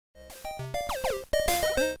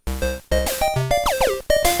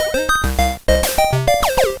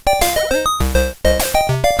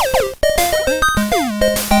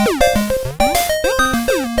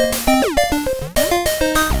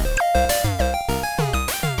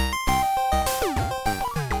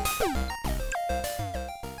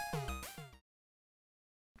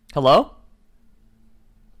Hello?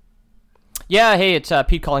 Yeah, hey, it's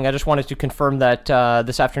Pete calling. I just wanted to confirm that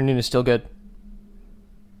this afternoon is still good.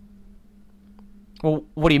 Well,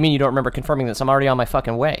 what do you mean you don't remember confirming this? I'm already on my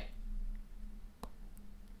fucking way.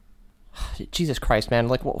 Jesus Christ, man.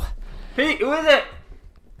 Like, what? Pete, who is it?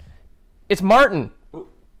 It's Martin. Well,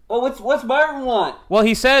 what's Martin want? Well,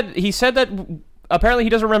 he said that apparently he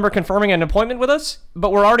doesn't remember confirming an appointment with us,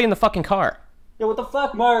 but we're already in the fucking car. Yeah, what the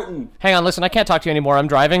fuck, Martin? Hang on, listen, I can't talk to you anymore. I'm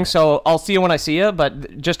driving, so I'll see you when I see you,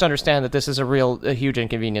 but just understand that this is a huge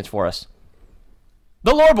inconvenience for us.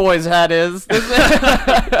 The Lore Boys hat is.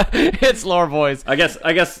 It's Lore Boys. I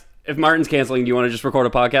guess if Martin's canceling, do you want to just record a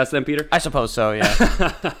podcast then, Peter? I suppose so,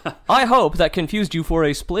 yeah. I hope that confused you for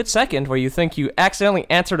a split second where you think you accidentally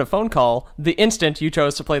answered a phone call the instant you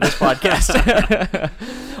chose to play this podcast.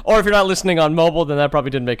 Or if you're not listening on mobile, then that probably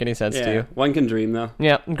didn't make any sense to you. One can dream, though.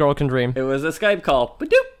 Yeah, girl can dream. It was a Skype call.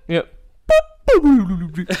 Ba-doop. Yep.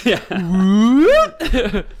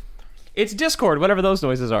 It's Discord, whatever those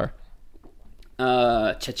noises are.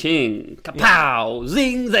 Cha-ching. Kapow.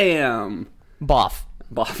 Zing zam. Boff.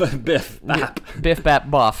 Boff. Biff. Bap. Biff, bap,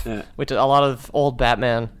 boff. Yeah. Which is a lot of old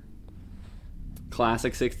Batman.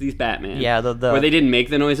 Classic 60s Batman. Yeah, the where they didn't make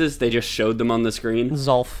the noises, they just showed them on the screen.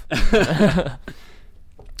 Zolf.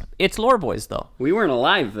 It's Lore Boys, though. We weren't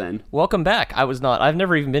alive then. Welcome back. I was not. I've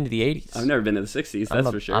never even been to the 80s. I've never been to the 60s,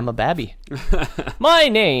 that's for sure. I'm a babby. My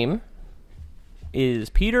name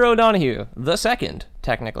is Peter O'Donohue, the second,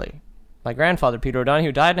 technically. My grandfather, Peter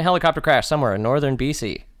O'Donohue, died in a helicopter crash somewhere in northern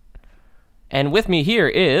BC. And with me here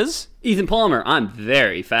is... Ethan Palmer. I'm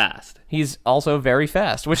very fast. He's also very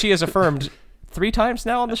fast, which he has affirmed 3 times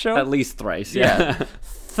now on the show? At least thrice, yeah.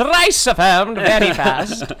 Thrice affirmed, very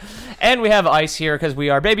fast. And we have Ice here because we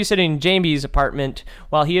are babysitting Jamie's apartment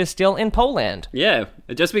while he is still in Poland. Yeah,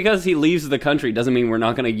 just because he leaves the country doesn't mean we're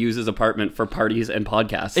not going to use his apartment for parties and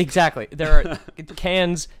podcasts. Exactly. There are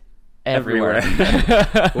cans everywhere.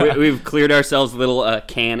 We've cleared ourselves little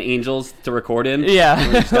can angels to record in. Yeah.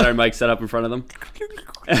 We just got our mic set up in front of them.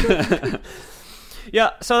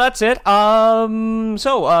 Yeah, so that's it. Following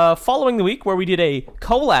the week where we did a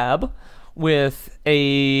collab with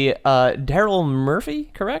a Daryl Murphy,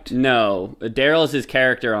 correct? No, Daryl is his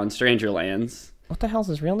character on Strangerlands. What the hell's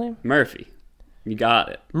his real name? Murphy. You got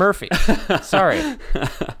it. Murphy. Sorry.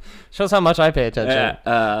 Shows how much I pay attention.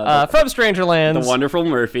 Yeah, from Strangerlands. The wonderful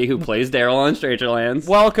Murphy who plays Daryl on Strangerlands.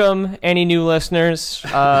 Welcome, any new listeners.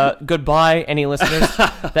 Goodbye, any listeners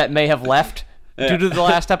that may have left due to the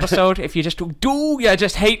last episode. If you just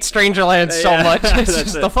hate Strangerlands so much. It's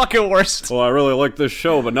just the fucking worst. Well, I really like this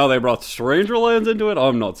show, but now they brought Strangerlands into it?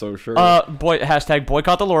 I'm not so sure. Hashtag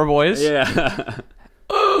boycott the Lore Boys. Yeah.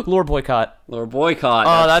 Lore boycott. Lore boycott.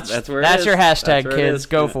 Oh, that's where it is. That's your hashtag, that's kids.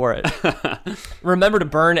 Go for it. Remember to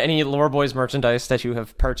burn any Lore Boys merchandise that you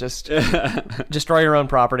have purchased. Destroy your own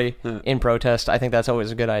property in protest. I think that's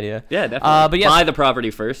always a good idea. Yeah, definitely. But yes, buy the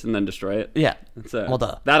property first and then destroy it. Yeah.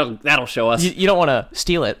 Well, that'll show us. You don't want to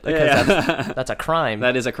steal it because that's a crime.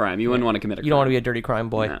 That is a crime. You wouldn't want to commit a crime. You don't want to be a dirty crime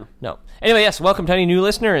boy. No. Anyway, yes, welcome to any new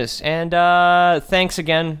listeners. And thanks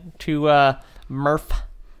again to Murph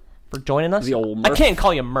for joining us. The old Murph. I can't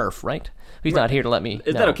call you Murph, right? He's not here to let me.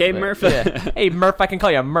 Is that okay, Murph? Yeah. Hey, Murph, I can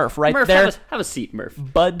call you Murph right Murph, there. have a seat, Murph.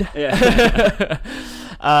 Bud. Yeah.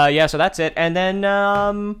 Yeah, so that's it. And then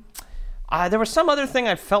there was some other thing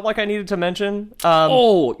I felt like I needed to mention.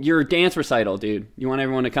 Your dance recital, dude. You want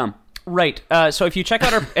everyone to come. Right. So if you check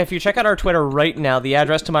out our Twitter right now, the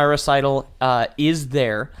address to my recital is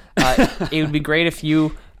there. It would be great if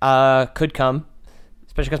you could come,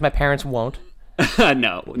 especially because my parents won't.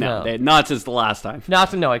 No. Not since the last time.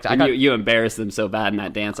 You embarrassed them so bad in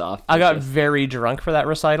that dance-off. I got very drunk for that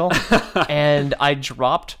recital, and I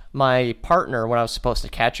dropped my partner when I was supposed to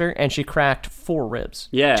catch her, and she cracked 4 ribs.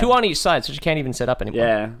 Yeah. 2 on each side, so she can't even sit up anymore.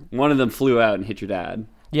 Yeah. One of them flew out and hit your dad.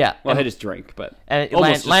 Yeah. Well, hit his drink, but and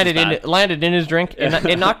it landed in his drink.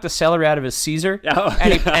 It knocked the celery out of his Caesar,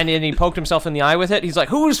 and then he poked himself in the eye with it. He's like,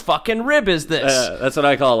 "Whose fucking rib is this?" That's what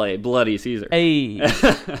I call a bloody Caesar. Hey.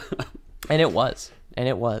 And it was.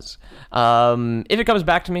 If it comes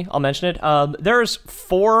back to me, I'll mention it. There's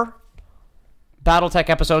 4 BattleTech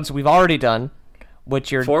episodes we've already done,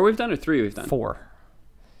 which are 4 we've done or 3 we've done? 4.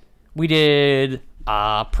 We did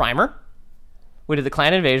Primer. We did the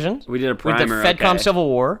Clan Invasion. We did a Primer. We did the FedCom Civil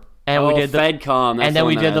War, and we did the FedCom. That's and then the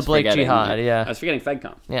we one did that the Blake Jihad. Yeah, I was forgetting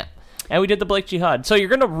FedCom. Yeah. And we did the Blake Jihad. So you're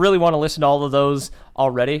going to really want to listen to all of those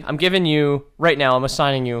already. I'm giving you, right now, I'm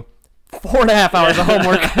assigning you 4.5 hours of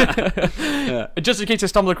homework. Just in case you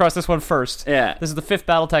stumbled across this one first. Yeah. This is the 5th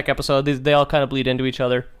BattleTech episode. They all kind of bleed into each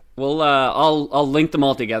other. Well, I'll link them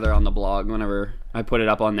all together on the blog whenever I put it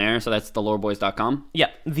up on there. So that's theloreboys.com.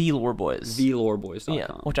 Yeah, the Loreboys. Theloreboys.com.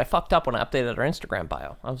 Yeah, which I fucked up when I updated our Instagram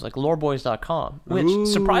bio. I was like loreboys.com, which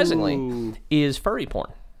surprisingly is furry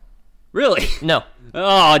porn. Really? No.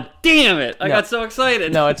 Oh, damn it. I got so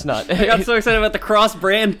excited. No, it's not. I got so excited about the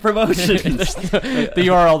cross-brand promotions. The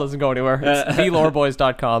URL doesn't go anywhere. It's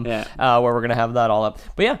theloreboys.com, where we're going to have that all up.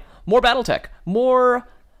 But yeah, more BattleTech. More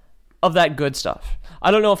of that good stuff.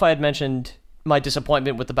 I don't know if I had mentioned my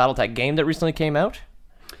disappointment with the BattleTech game that recently came out.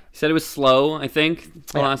 You said it was slow, I think,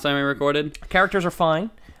 the last time we recorded. Characters are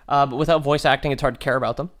fine, but without voice acting, it's hard to care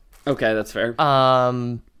about them. Okay, that's fair.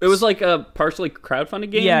 It was like a partially crowdfunded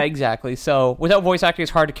game? Yeah, exactly. So without voice acting,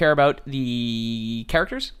 it's hard to care about the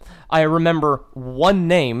characters. I remember one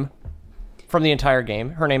name from the entire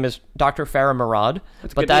game. Her name is Dr. Farah Murad,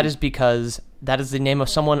 but that is because that is the name of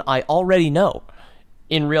someone I already know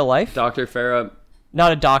in real life. Dr. Farah...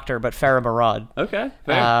 Not a doctor, but Farah Murad. Okay,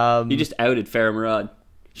 fair. You just outed Farah Murad.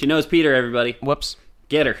 She knows Peter, everybody. Whoops.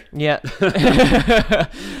 Get her. Yeah.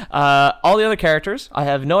 All the other characters, I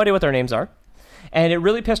have no idea what their names are. And it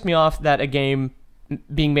really pissed me off that a game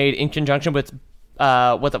being made in conjunction with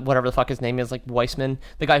whatever the fuck his name is, like Weissman,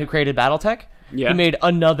 the guy who created BattleTech, who made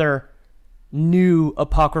another new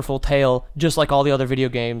apocryphal tale, just like all the other video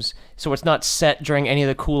games. So it's not set during any of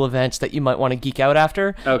the cool events that you might want to geek out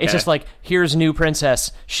after. Okay. It's just like, here's a new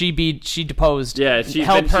princess. She deposed. Yeah, she's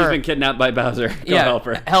been kidnapped by Bowser. Go help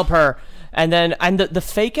her. Help her. And then the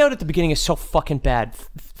fake out at the beginning is so fucking bad.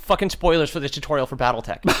 Fucking spoilers for this tutorial for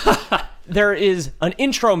BattleTech. There is an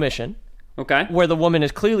intro mission where the woman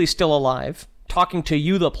is clearly still alive, talking to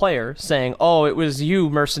you, the player, saying, "Oh, it was you,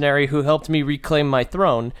 mercenary, who helped me reclaim my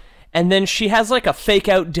throne." And then she has like a fake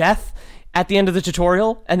out death at the end of the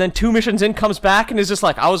tutorial, and then 2 missions in comes back and is just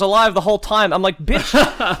like, "I was alive the whole time." I'm like,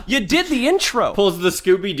 bitch, you did the intro. Pulls the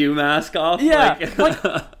Scooby-Doo mask off. Yeah,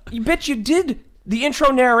 bitch, you did the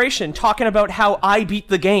intro narration talking about how I beat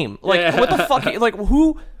the game. Like, what the fuck? Like,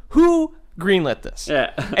 who greenlit this?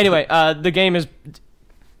 Yeah. Anyway, the game is...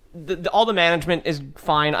 all the management is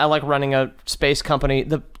fine. I like running a space company.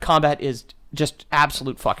 The combat is just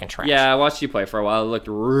absolute fucking trash. Yeah, I watched you play for a while. It looked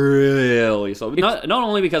really slow. Not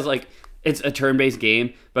only because, like, it's a turn-based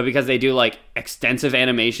game, but because they do, like, extensive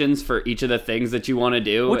animations for each of the things that you want to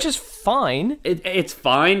do. Which is fine. It's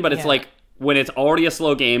fine, but it's like... when it's already a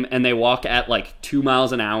slow game and they walk at like 2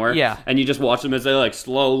 miles an hour, and you just watch them as they like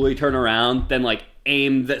slowly turn around, then like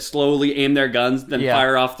slowly aim their guns, then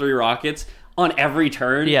fire off 3 rockets on every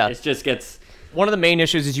turn. It just gets... One of the main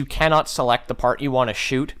issues is you cannot select the part you want to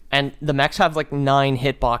shoot, and the mechs have like 9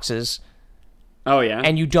 hitboxes. Oh, yeah?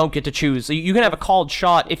 And you don't get to choose. So you can have a called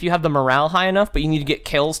shot if you have the morale high enough, but you need to get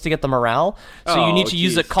kills to get the morale. So you need to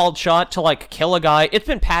use a called shot to, like, kill a guy. It's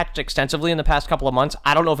been patched extensively in the past couple of months.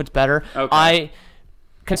 I don't know if it's better. Okay. I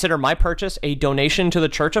consider my purchase a donation to the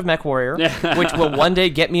Church of MechWarrior, which will one day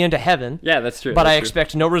get me into heaven. Yeah, that's true. But I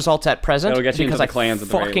expect no results at present because I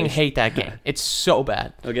fucking hate that game. It's so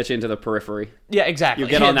bad. It'll get you into the periphery. Yeah, exactly. You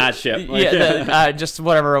get on that ship. Just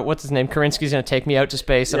whatever. What's his name? Karinsky's going to take me out to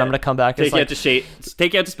space, and I'm going to come back. Take you out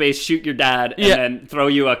to space, shoot your dad, and then throw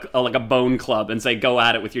you a bone club and say, "Go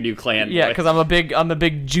at it with your new clan." Yeah, because I'm a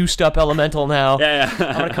big juiced up elemental now. Yeah.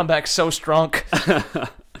 I'm going to come back so strong.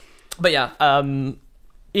 But yeah,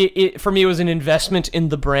 It for me, it was an investment in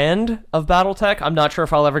the brand of BattleTech. I'm not sure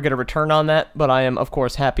if I'll ever get a return on that, but I am, of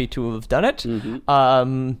course, happy to have done it.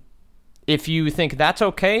 Mm-hmm. If you think that's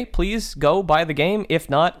okay, please go buy the game. If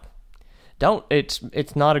not, don't. It's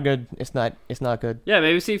not good. It's not good. Yeah,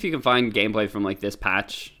 maybe see if you can find gameplay from like this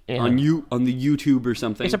patch on the YouTube or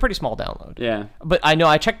something. It's a pretty small download. Yeah. But I know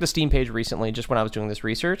I checked the Steam page recently just when I was doing this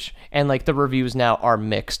research, and like the reviews now are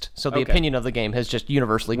mixed. So the opinion of the game has just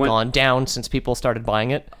universally gone down since people started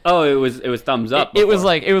buying it. Oh, it was thumbs up. It was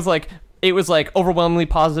like overwhelmingly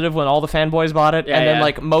positive when all the fanboys bought it, and then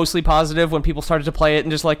like mostly positive when people started to play it,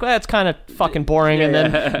 and just like, well, it's kind of fucking boring. And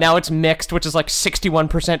then now it's mixed, which is like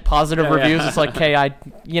 61% positive reviews. It's like, okay,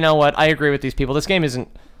 you know what? I agree with these people. This game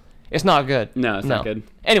it's not good. No, it's not good.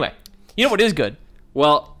 Anyway, you know what is good?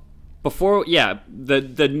 Well,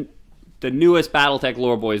 the newest BattleTech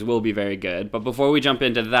Lore Boys will be very good. But before we jump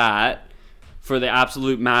into that, for the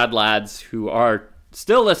absolute mad lads who are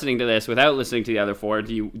still listening to this without listening to the other 4,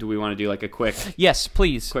 do we want to do like a quick... Yes,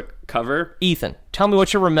 please. Quick cover? Ethan, tell me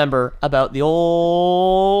what you remember about the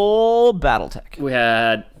old BattleTech. We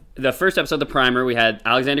had... the first episode, the primer, we had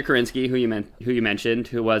Alexander Karinsky, who you mentioned,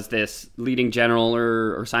 who was this leading general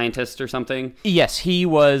or scientist or something. Yes, he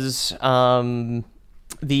was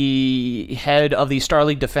the head of the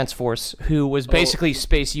Starleague Defense Force, who was basically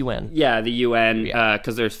Space UN. Yeah, the UN,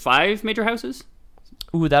 because there's 5 major houses?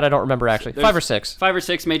 Ooh, that I don't remember, actually. There's 5 or 6. 5 or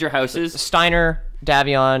 6 major houses. Steiner,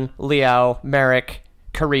 Davion, Liao, Merrick,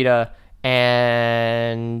 Karita,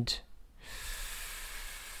 and...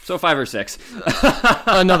 So 5 or 6.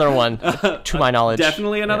 Another one, to my knowledge.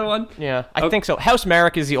 Definitely another one? Yeah, I think so. House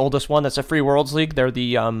Merrick is the oldest one. That's a Free Worlds League. They're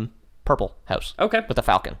the purple house. Okay. With the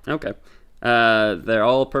falcon. Okay. They're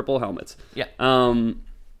all purple helmets. Yeah.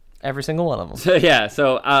 Every single one of them.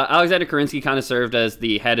 So Alexander Kerensky kind of served as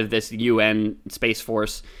the head of this UN Space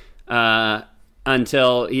Force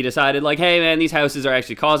until he decided, like, hey, man, these houses are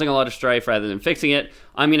actually causing a lot of strife rather than fixing it.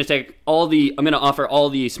 I'm going to offer all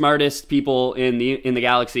the smartest people in the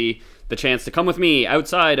galaxy the chance to come with me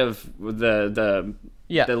outside of the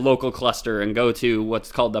local cluster and go to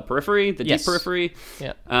what's called the periphery, the deep periphery.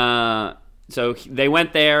 Yeah. So they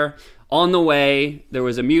went there. On the way, there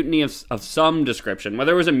was a mutiny of some description.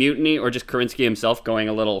 Whether it was a mutiny or just Kerensky himself going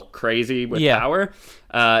a little crazy with power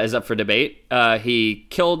is up for debate. He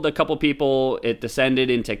killed a couple people. It descended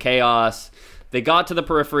into chaos. They got to the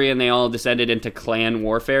periphery and they all descended into clan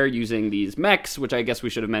warfare using these mechs, which I guess we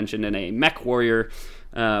should have mentioned in a Mech Warrior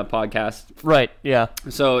podcast. Right, yeah.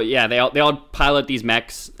 So, yeah, they all pilot these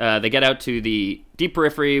mechs. They get out to the deep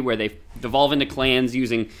periphery where they devolve into clans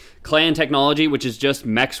using clan technology, which is just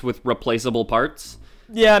mechs with replaceable parts.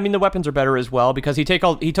 Yeah, I mean, the weapons are better as well because he took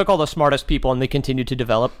all the smartest people and they continued to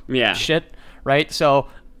develop shit, right? So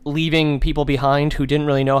leaving people behind who didn't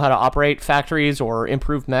really know how to operate factories or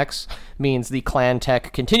improve mechs means the clan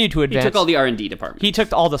tech continued to advance. He took all the R&D department. He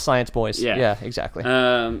took all the science boys. Yeah, exactly.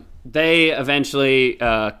 They eventually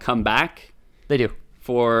come back. They do.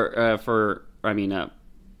 For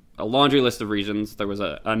a laundry list of reasons. There was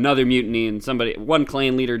another mutiny, and one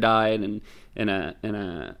clan leader died, and in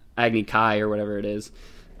a Agni Kai or whatever it is.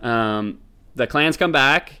 The clans come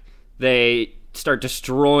back. They start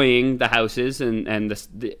destroying the houses and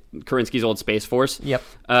the Kerensky's old space force. Yep.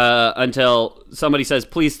 Until somebody says,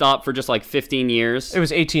 "Please stop" for just like 15 years. It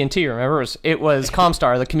was AT&T. Remember, it was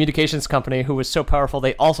Comstar, the communications company, who was so powerful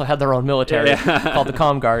they also had their own military called the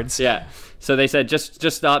Com Guards. Yeah. So they said, just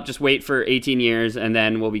stop, just wait for 18 years, and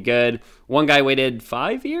then we'll be good. One guy waited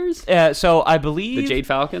 5 years? So I believe... The Jade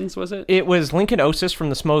Falcons, was it? It was Lincoln Osis from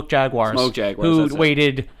the Smoke Jaguars. Who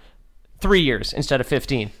waited 3 years instead of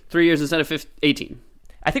 15. 3 years instead of 18.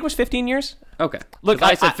 I think it was 15 years. Okay. Look,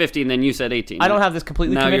 I said 15, then you said 18. I don't have this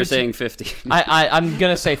completely committed. Now you're saying 15. I'm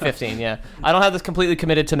going to say 15, yeah. I don't have this completely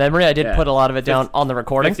committed to memory. I did put a lot of it down on the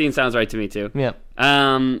recording. 15 sounds right to me, too. Yeah.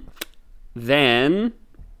 Then...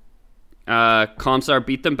 Comstar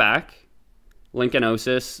beat them back. Lincoln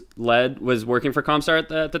Osis was working for Comstar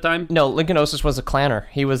at the time? No, Lincoln Osis was a clanner.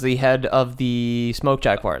 He was the head of the Smoke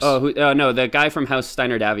Jaguars. No, the guy from House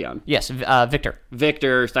Steiner-Davion. Yes, Victor.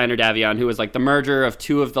 Victor Steiner-Davion, who was like the merger of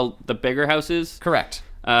two of the bigger houses. Correct.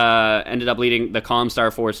 Ended up leading the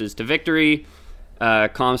Comstar forces to victory.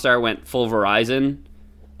 Comstar went full Verizon.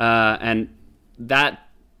 And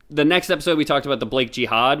the next episode, we talked about the Blake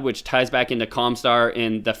Jihad, which ties back into Comstar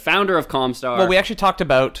and the founder of Comstar. Well, we actually talked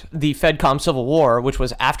about the FedCom Civil War, which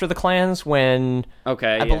was after the clans when...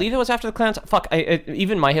 Okay, I believe it was after the clans. Fuck,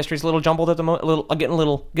 even my history's a little jumbled at the moment. Getting a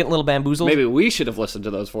little bamboozled. Maybe we should have listened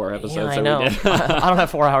to those 4 episodes. Yeah, I know. We did. I don't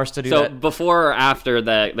have 4 hours to do that. So before or after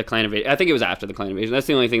the clan invasion? I think it was after the clan invasion. That's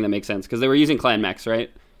the only thing that makes sense, because they were using clan mechs,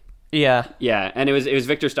 right? Yeah. Yeah, and it was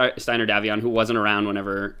Victor Steiner-Davion, who wasn't around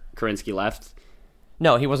whenever Kerensky left.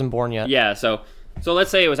 No, he wasn't born yet. Yeah, so let's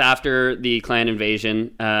say it was after the clan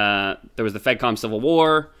invasion. There was the FedCom Civil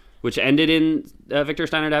War, which ended in Victor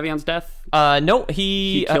Steiner-Davion's death. No,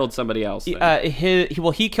 he killed somebody else. He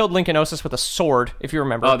killed Lincoln Osis with a sword, if you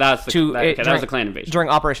remember. Oh, that was the clan invasion during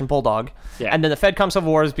Operation Bulldog. Yeah, and then the FedCom Civil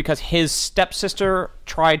War is because his stepsister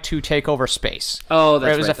tried to take over space. Oh, that's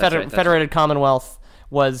right. It was a federated Commonwealth.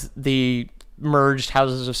 Was the merged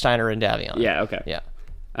houses of Steiner and Davion. Yeah. Okay. Yeah.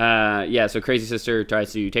 So Crazy Sister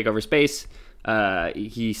tries to take over space.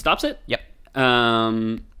 He stops it. Yep.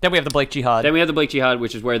 Then we have the Blake Jihad.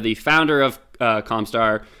 Which is where the founder of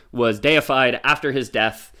Comstar was deified after his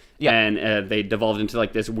death. Yep. And they devolved into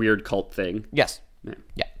like this weird cult thing. Yes.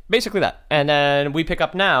 Yeah. Basically that. And then we pick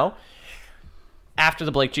up now, after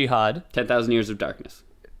the Blake Jihad. 10,000 Years of Darkness.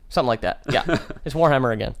 Something like that. Yeah. It's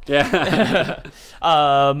Warhammer again. Yeah.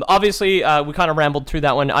 Obviously, we kind of rambled through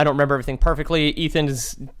that one. I don't remember everything perfectly.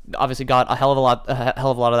 Ethan's obviously got a hell of a lot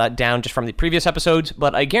of that down just from the previous episodes,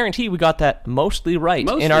 but I guarantee we got that mostly right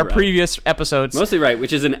in our previous episodes. Mostly right,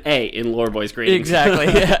 which is an A in Lore Boys Greetings. Exactly.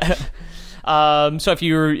 Yeah. So if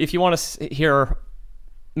you want to hear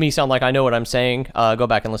me sound like I know what I'm saying, go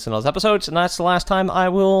back and listen to those episodes, and that's the last time I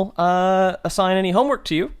will assign any homework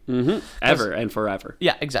to you. Mm-hmm. Ever and forever.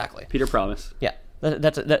 Yeah, exactly. Peter promise. Yeah.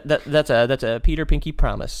 That's a Peter Pinky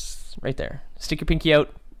promise right there. Stick your pinky out,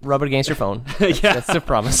 rub it against your phone. That's the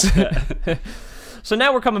promise. So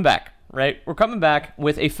now we're coming back, right? We're coming back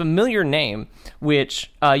with a familiar name,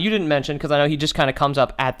 which you didn't mention because I know he just kind of comes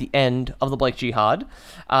up at the end of the Blake Jihad,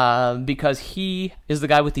 because he is the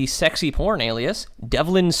guy with the sexy porn alias,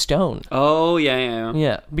 Devlin Stone. Oh, yeah.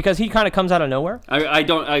 Yeah, because he kind of comes out of nowhere.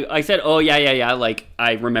 I said, oh, yeah, like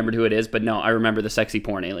I remembered who it is, but no, I remember the sexy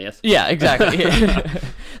porn alias. Yeah, exactly.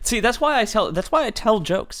 See, that's why I tell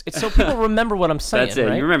jokes. It's so people remember what I'm saying. That's it.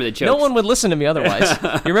 Right? You remember the jokes. No one would listen to me otherwise.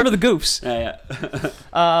 You remember the goofs. Yeah.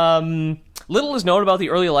 Little is known about the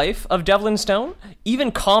early life of Devlin Stone.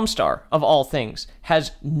 Even Comstar, of all things,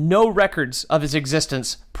 has no records of his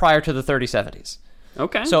existence prior to the 3070s.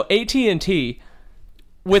 Okay. So AT&T,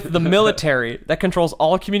 with the military that controls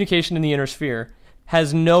all communication in the inner sphere,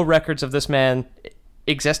 has no records of this man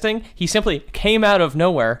existing. He simply came out of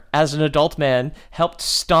nowhere as an adult man, helped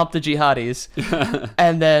stomp the jihadis,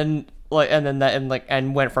 and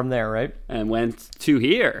went from there, right? And went to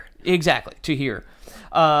here. Exactly, to here.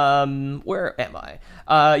 Where am I?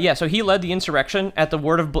 So he led the insurrection at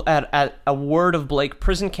at a Word of Blake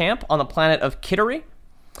prison camp on the planet of Kittery.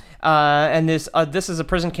 And this is a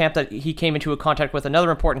prison camp that he came into contact with another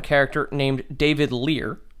important character named David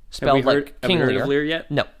Lear, spelled like King Lear. Have we heard of Lear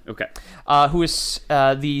yet? No. Okay. Who is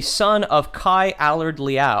the son of Kai Allard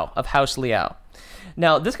Liao of House Liao.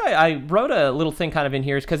 Now, this guy, I wrote a little thing kind of in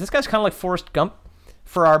here because this guy's kind of like Forrest Gump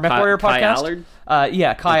for our MechWarrior podcast. Kai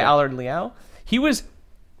Allard? Kai Allard Liao. He was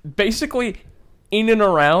basically in and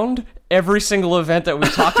around every single event that we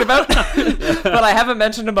talked about, but I haven't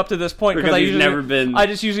mentioned him up to this point because I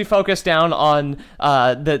just usually focus down on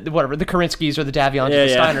the Kerinskys or the Davions or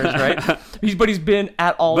the Steiners, right? But he's been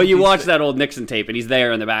at all. But you watch that old Nixon tape, and he's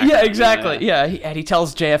there in the background. Yeah, exactly. And he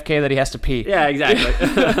tells JFK that he has to pee. Yeah, exactly.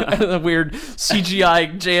 The weird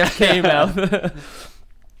CGI JFK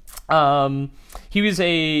mouth. He was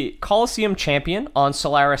a Coliseum champion on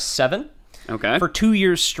Solaris 7. Okay. For 2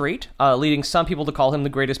 years straight, leading some people to call him the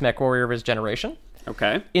greatest mech warrior of his generation.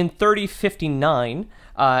 Okay. In 3059,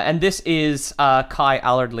 and this is Kai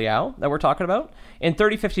Allard Liao that we're talking about. In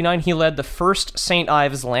 3059, he led the 1st St.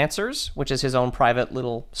 Ives Lancers, which is his own private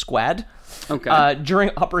little squad. Okay. During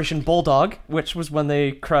Operation Bulldog, which was when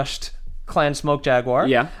they crushed Clan Smoke Jaguar.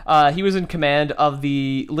 Yeah. He was in command of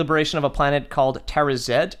the liberation of a planet called Terra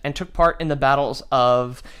Zed and took part in the battles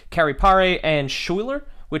of Karipare and Schuler,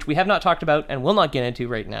 which we have not talked about and will not get into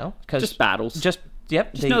right now. Just battles. Just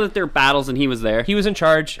know that they're battles and he was there. He was in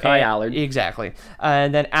charge. Kai Allard. Exactly.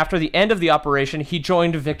 And then after the end of the operation, he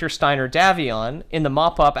joined Victor Steiner Davion in the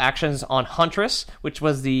mop-up actions on Huntress, which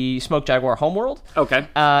was the Smoke Jaguar homeworld. Okay.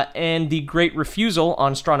 And the Great Refusal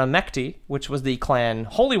on Strana Mekti, which was the clan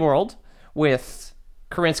Holy World, with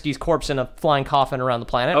Kerinsky's corpse in a flying coffin around the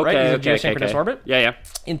planet, right? He's a geosynchronous orbit. Yeah.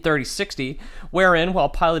 In 3060, wherein, while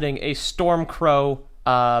piloting a Stormcrow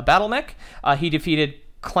battle mech, he defeated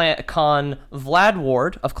Khan Vlad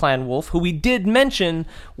Ward of Clan Wolf, who we did mention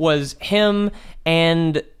was him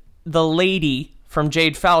and the lady from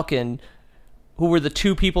Jade Falcon, who were the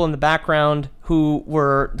two people in the background who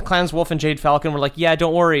were Clans Wolf and Jade Falcon were like, yeah,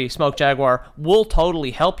 don't worry, Smoke Jaguar, we'll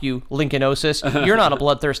totally help you, Lincolnosis. You're not a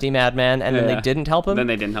bloodthirsty madman. And then they didn't help him.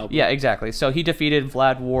 Yeah, exactly. So he defeated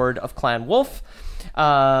Vlad Ward of Clan Wolf.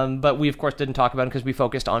 But we, of course, didn't talk about him because we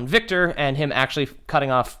focused on Victor and him actually cutting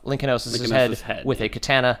off Lincolnosis' head with a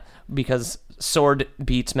katana because sword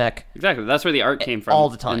beats mech. Exactly. That's where the art came from all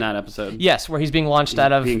the time in that episode. Yes, where he's being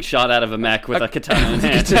being shot out of a mech with a katana in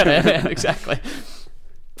hand. Exactly.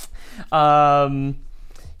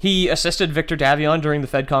 He assisted Victor Davion during the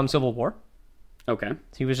FedCom Civil War. Okay.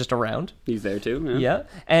 He was just around. He's there too. Yeah.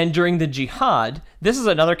 And during the Jihad, this is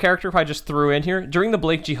another character I just threw in here. During the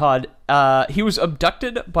Blake Jihad, he was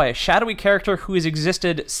abducted by a shadowy character who has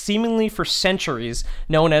existed seemingly for centuries,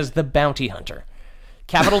 known as the Bounty Hunter.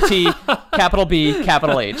 Capital T, capital B,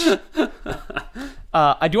 capital H.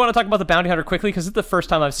 I do want to talk about the Bounty Hunter quickly because it's the first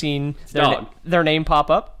time I've seen their name pop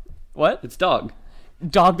up. What? It's Dog.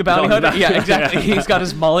 Dog the Bounty Hunter? Yeah, exactly. He's got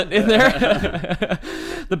his mullet in there.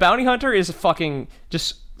 The Bounty Hunter is fucking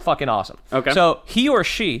awesome. Okay. So he or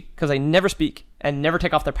she, because they never speak and never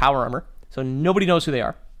take off their power armor, so nobody knows who they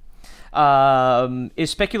are, is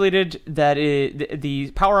speculated that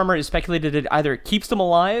the power armor is speculated it either keeps them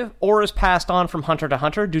alive or is passed on from hunter to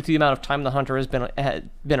hunter due to the amount of time the hunter has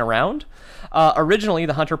been around. Originally,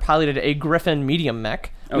 the hunter piloted a Griffin medium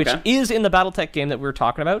mech, which is in the BattleTech game that we were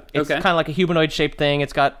talking about. It's kind of like a humanoid-shaped thing.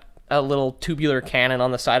 It's got a little tubular cannon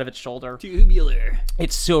on the side of its shoulder. Tubular.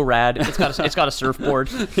 It's so rad. It's got a surfboard.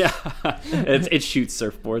 Yeah, it shoots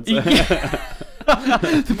surfboards.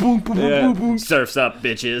 Boom, boom, boom, boom. Surf's up,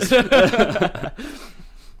 bitches.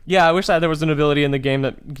 Yeah, I wish that there was an ability in the game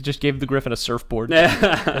that just gave the Griffin a surfboard.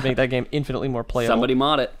 That'd make that game infinitely more playable. Somebody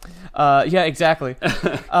mod it. Yeah, exactly.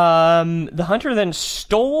 The Hunter then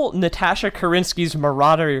stole Natasha Karinsky's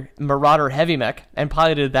Marauder heavy mech and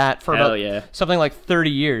piloted that for something like 30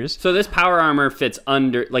 years. So this power armor fits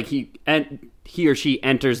under, like he or she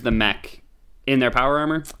enters the mech in their power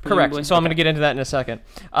armor? Correct. So I'm going to get into that in a second.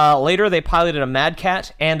 Later, they piloted a Mad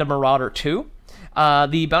Cat and a Marauder 2.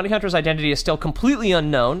 The bounty hunter's identity is still completely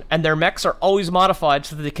unknown, and their mechs are always modified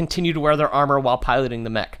so that they continue to wear their armor while piloting the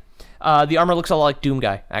mech. The armor looks a lot like Doom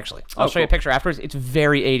Guy, actually. I'll show you a picture afterwards. It's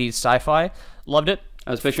very 80s sci-fi. Loved it.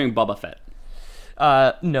 I was picturing Boba Fett.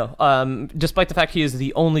 No. Despite the fact he is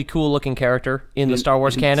the only cool-looking character in the Star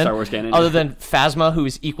Wars canon. Other than Phasma, who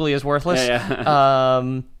is equally as worthless.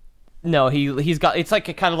 No, he's got... It's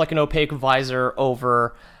like kind of like an opaque visor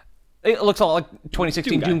over... It looks a lot like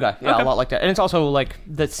 2016 Doom Guy. Yeah, a lot like that. And it's also like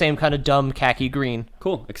the same kind of dumb khaki green.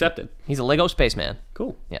 Cool. Accepted. He's a Lego spaceman.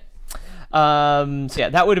 Cool. Yeah. So yeah,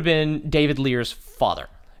 that would have been David Lear's father,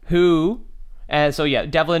 who... And so yeah,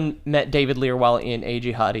 Devlin met David Lear while in a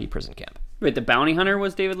jihadi prison camp. Wait, the bounty hunter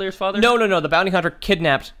was David Lear's father? No. The bounty hunter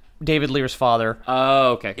kidnapped David Lear's father.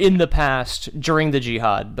 Oh, okay. In the past, during the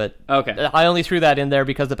jihad, but okay. I only threw that in there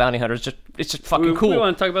because the bounty hunter is it's just fucking cool. We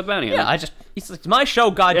want to talk about the bounty hunter. Yeah, it's my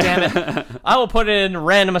show, goddammit. I will put in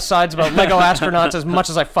random asides about Lego astronauts as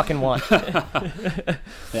much as I fucking want.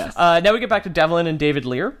 Yes. Now we get back to Devlin and David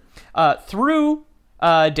Lear. Through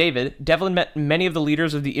Devlin met many of the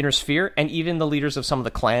leaders of the Inner Sphere and even the leaders of some of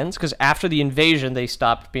the clans, because after the invasion, they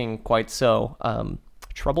stopped being quite so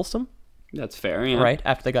troublesome. That's fair, yeah. Right?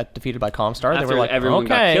 After they got defeated by Comstar, After they were like, everyone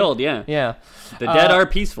got killed, yeah. Yeah. The dead are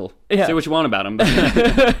peaceful. Yeah. Say what you want about them.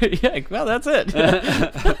 Yeah, well, that's it.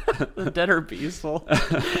 The dead are peaceful.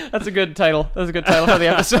 That's a good title. That's a good title for the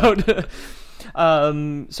episode.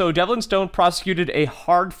 So Devlin Stone prosecuted a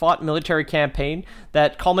hard-fought military campaign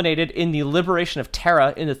that culminated in the liberation of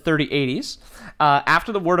Terra in the 3080s.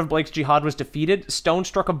 After the Word of Blake's jihad was defeated, Stone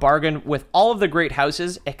struck a bargain with all of the great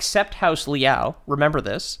houses except House Liao. Remember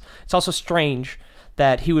this. It's also strange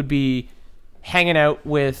that he would be hanging out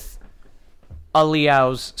with a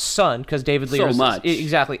Liao's son, because David Lear is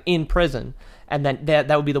exactly in prison, and then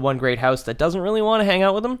that would be the one great house that doesn't really want to hang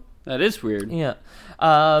out with him. That is weird. Yeah.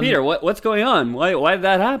 Peter, what's going on? Why did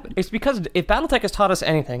that happen? It's because if BattleTech has taught us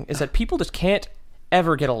anything, is that people just can't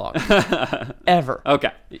ever get along. Ever.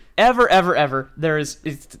 Okay. Ever.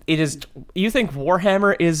 It is. You think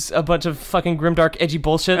Warhammer is a bunch of fucking grimdark, edgy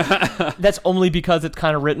bullshit? That's only because it's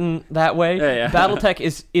kind of written that way. Yeah.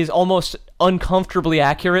 BattleTech is almost uncomfortably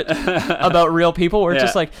accurate about real people, where it's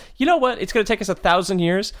just like, you know what? It's going to take us 1,000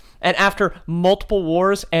 years, and after multiple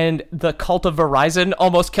wars and the cult of Verizon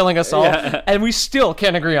almost killing us all, and we still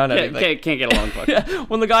can't agree on anything. Can't get along.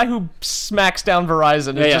 When the guy who smacks down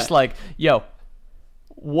Verizon is just like, yo,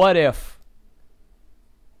 what if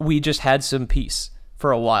we just had some peace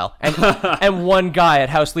for a while? And one guy at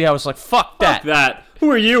House Liao was like, fuck that. Fuck that. Who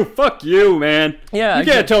are you? Fuck you, man. Yeah. You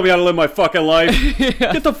can't tell me how to live my fucking life.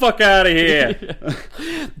 Get the fuck out of here.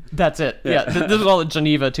 That's it. Yeah. This is all at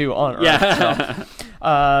Geneva, too, on Earth. Yeah.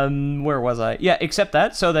 So. Where was I? Yeah, except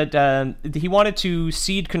that, so that he wanted to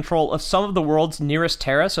cede control of some of the world's nearest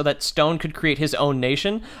Terra so that Stone could create his own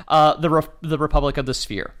nation, the Republic of the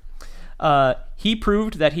Sphere. He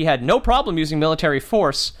proved that he had no problem using military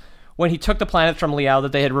force when he took the planets from Liao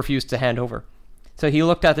that they had refused to hand over. So he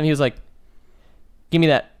looked at them, he was like, give me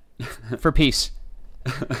that for peace.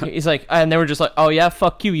 He's like, and they were just like, oh yeah,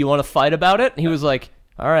 fuck you want to fight about it? And he was like,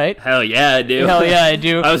 all right. Hell yeah, I do. Hell yeah, I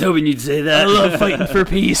do. I was hoping you'd say that. I love fighting for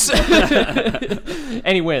peace.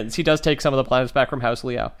 And he wins. He does take some of the planets back from House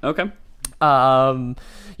Liao. Okay.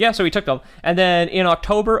 Yeah, so he took them. And then in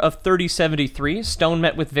October of 3073, Stone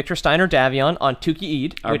met with Victor Steiner Davion on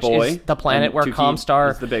Tuki-Eid, which is the planet where Comstar...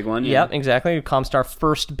 is the big one, yeah. Yep, exactly. Comstar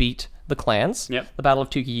first beat the clans. Yep. The Battle of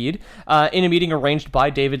Tuki-Eid, in a meeting arranged by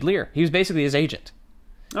David Lear. He was basically his agent.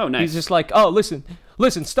 Oh, nice. He's just like, oh, listen,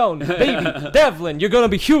 Stone, baby, Devlin, you're gonna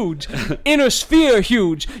be huge. Inner Sphere,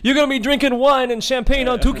 huge. You're gonna be drinking wine and champagne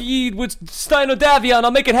on Tuki-Eid with Steiner Davion.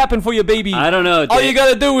 I'll make it happen for you, baby. I don't know, Dave. All you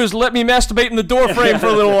gotta do is let me masturbate in the doorframe for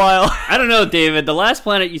a little while. I don't know, David. The last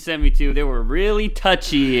planet you sent me to, they were really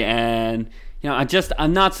touchy, and... You know,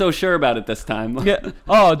 I'm not so sure about it this time. Yeah.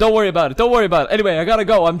 Oh, don't worry about it. Anyway, I gotta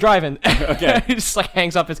go. I'm driving. Okay. He just like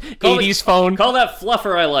hangs up his 80s phone. Call that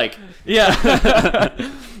fluffer I like. Yeah.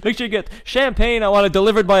 Make sure you get champagne. I want it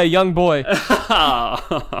delivered by a young boy.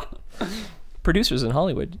 Producers in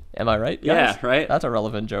Hollywood. Am I right, guys? Yeah, right. That's a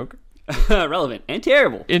relevant joke. Relevant and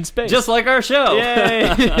terrible. In space. Just like our show. Yay!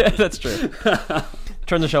 Yeah, that's true.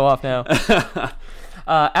 Turn the show off now.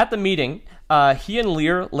 At the meeting, he and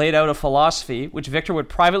Lear laid out a philosophy which Victor would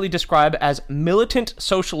privately describe as militant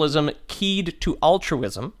socialism keyed to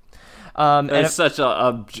altruism. It's such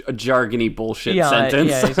a jargony bullshit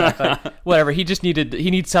sentence. Yeah, exactly. Whatever. He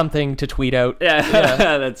needs something to tweet out. Yeah,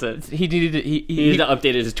 that's it. He needed to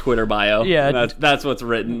update his Twitter bio. Yeah, that's what's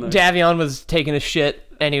written. Davion was taking a shit,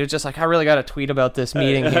 and he was just like, I really got to tweet about this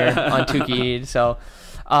meeting here on Tukey. So,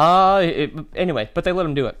 anyway, but they let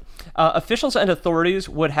him do it. Officials and authorities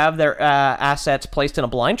would have their assets placed in a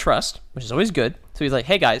blind trust, which is always good. So he's like,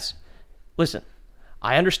 hey guys, listen,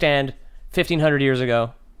 I understand 1,500 years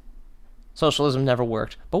ago, socialism never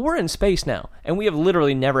worked, but we're in space now, and we have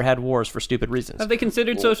literally never had wars for stupid reasons. Have they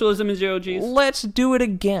considered socialism as zero Gs? Let's do it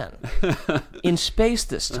again. In space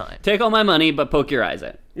this time. Take all my money, but poke your eyes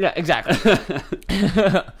out. Yeah, exactly.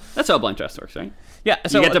 That's how blind trust works, right? Yeah.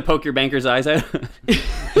 So, you get to poke your banker's eyes out?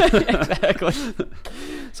 Exactly.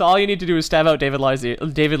 So all you need to do is stab out David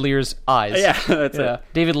Lear's eyes. Yeah, that's it.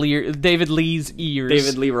 David Lee's ears.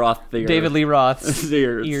 David Lee Roth's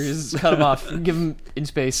ears. Cut them off. Give them in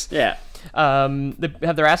space. Yeah. They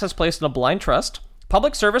have their assets placed in a blind trust.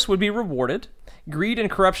 Public service would be rewarded. Greed and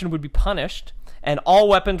corruption would be punished. And all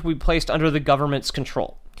weapons would be placed under the government's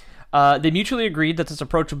control. They mutually agreed that this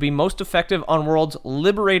approach would be most effective on worlds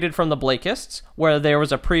liberated from the Blakists, where there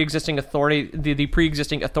was a pre-existing authority. The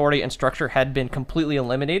pre-existing authority and structure had been completely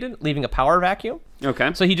eliminated, leaving a power vacuum.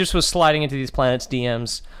 Okay. So he just was sliding into these planets'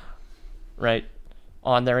 DMs, right,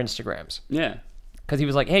 on their Instagrams. Yeah. Because he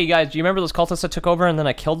was like, hey, guys, do you remember those cultists that took over and then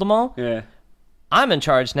I killed them all? Yeah. I'm in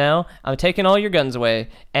charge now. I'm taking all your guns away,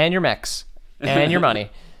 and your mechs, and your money.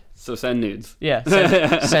 So send nudes. Yeah,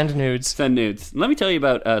 send nudes. Send nudes. Let me tell you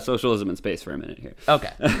about socialism in space for a minute here.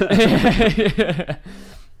 Okay.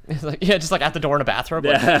 It's like, yeah, just like at the door in a bathrobe.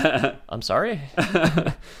 Like, Yeah. I'm sorry.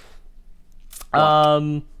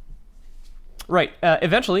 Right.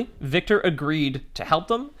 Eventually, Victor agreed to help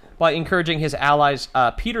them by encouraging his allies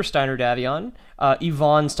Peter Steiner Davion,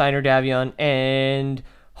 Yvonne Steiner Davion, and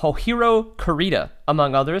Hohiro Kurita,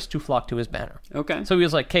 among others, to flock to his banner. Okay. So he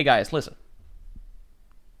was like, okay, guys, listen.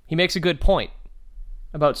 He makes a good point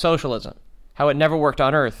about socialism, how it never worked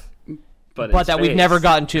on Earth, but that we've never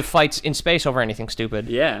gotten to fights in space over anything stupid.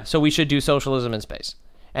 Yeah. So we should do socialism in space.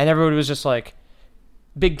 And everybody was just like,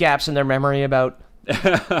 big gaps in their memory about the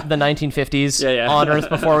 1950s on Earth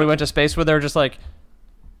before we went to space, where they're just like,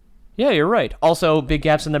 yeah, you're right. Also, big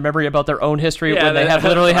gaps in their memory about their own history when they have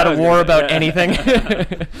literally had a war about anything.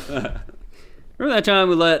 Remember that time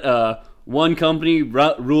we let one company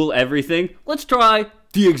rule everything? Let's try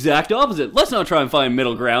the exact opposite. Let's not try and find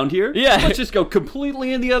middle ground here. Yeah. Let's just go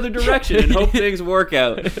completely in the other direction and hope things work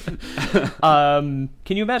out. Can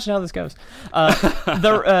you imagine how this goes?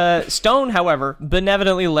 Stone, however,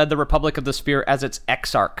 benevolently led the Republic of the Sphere as its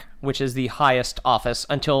exarch, which is the highest office,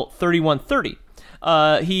 until 3130.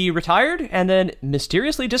 He retired and then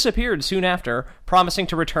mysteriously disappeared soon after, promising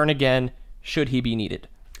to return again should he be needed.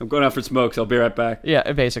 I'm going out for smokes. I'll be right back.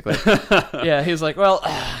 Yeah, basically. Yeah, he was like, well,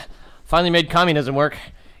 finally made communism work.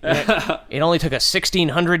 It only took us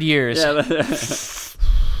 1,600 years.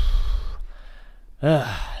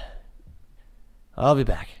 Yeah. I'll be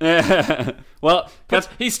back. Well,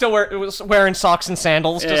 he's still wearing socks and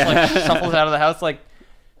sandals, just like shuffles out of the house like,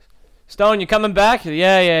 Stone, you coming back?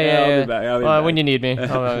 Yeah. I'll be back. I'll be back. When you need me.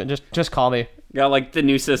 Just call me. Got like the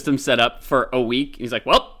new system set up for a week. He's like,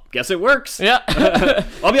 well, guess it works. Yeah.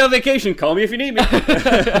 I'll be on vacation. Call me if you need me.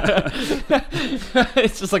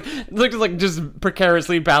 It's just like, it looks like just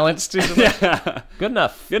precariously balanced. Like, good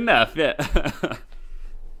enough. Good enough, yeah.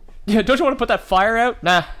 Yeah, don't you want to put that fire out?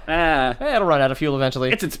 Nah. It'll run out of fuel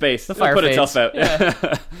eventually. It's in space. The fire put fades. itself out.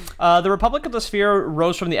 Yeah. The Republic of the Sphere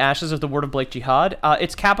rose from the ashes of the Word of Blake Jihad.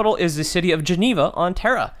 Its capital is the city of Geneva on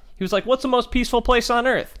Terra. He was like, what's the most peaceful place on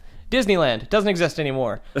Earth? Disneyland. Doesn't exist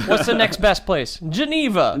anymore. What's the next best place?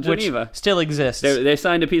 Geneva. Which still exists. They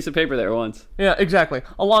signed a piece of paper there once. Yeah, exactly.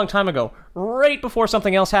 A long time ago. Right before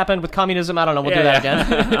something else happened with communism. I don't know. We'll do that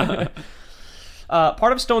again.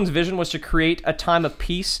 Part of Stone's vision was to create a time of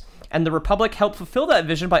peace, and the Republic helped fulfill that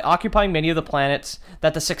vision by occupying many of the planets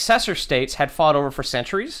that the successor states had fought over for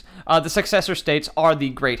centuries. The successor states are the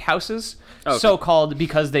Great Houses, so-called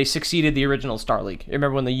because they succeeded the original Star League.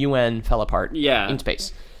 Remember when the UN fell apart in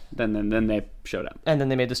space? Then they showed up. And then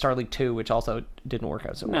they made the Star League 2, which also didn't work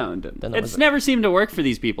out so well. No, it didn't. It's never seemed to work for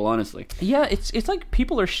these people, honestly. Yeah, it's like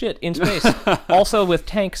people are shit in space. Also with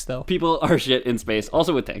tanks, though. People are shit in space,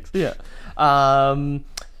 also with tanks. Yeah.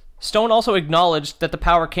 Stone also acknowledged that the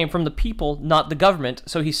power came from the people, not the government,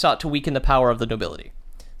 so he sought to weaken the power of the nobility.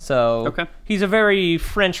 So he's a very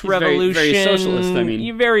French Revolution, very socialist. I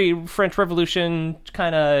mean, very French Revolution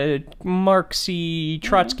kind of Marxy,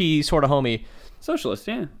 Trotsky sort of homie. Socialist,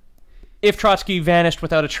 yeah. If Trotsky vanished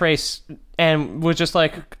without a trace and was just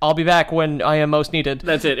like, I'll be back when I am most needed.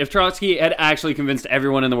 That's it. If Trotsky had actually convinced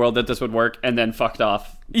everyone in the world that this would work and then fucked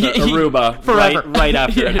off to Aruba forever. Right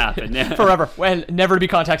after it happened. Yeah. Forever. And never to be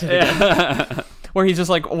contacted again. Where he's just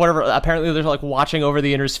like, whatever, apparently they're like watching over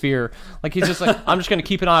the inner sphere. Like he's just like, I'm just going to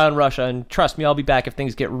keep an eye on Russia and trust me, I'll be back if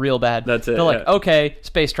things get real bad. That's it. They're like, okay,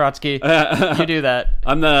 Space Trotsky, you do that.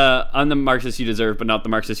 I'm the Marxist you deserve, but not the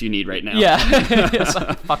Marxist you need right now. Yeah. So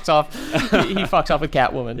fucks off. He fucks off with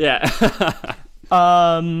Catwoman. Yeah.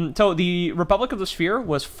 So the Republic of the Sphere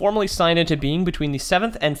was formally signed into being between the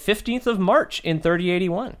 7th and 15th of March in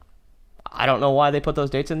 3081. I don't know why they put those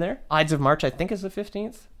dates in there. Ides of March, I think, is the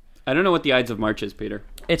 15th. I don't know what the Ides of March is, Peter.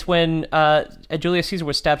 It's when Julius Caesar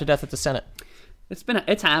was stabbed to death at the Senate.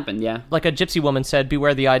 It's happened, yeah. Like a gypsy woman said,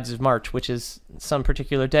 beware the Ides of March, which is some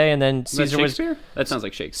particular day, and then Caesar was... That sounds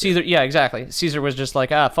like Shakespeare. Caesar, yeah, exactly. Caesar was just like,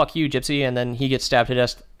 fuck you, gypsy, and then he gets stabbed to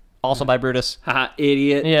death also by Brutus. Haha,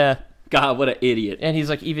 idiot. Yeah. God, what an idiot. And he's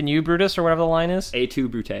like, even you, Brutus, or whatever the line is?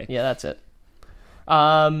 A2 Brute. Yeah, that's it.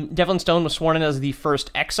 Devlin Stone was sworn in as the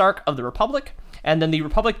first Exarch of the Republic, and then the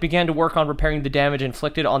Republic began to work on repairing the damage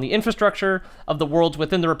inflicted on the infrastructure of the worlds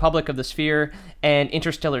within the Republic of the Sphere and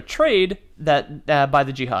interstellar trade that by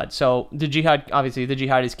the Jihad. So the Jihad, obviously, the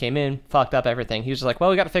Jihadis came in, fucked up everything. He was just like, well,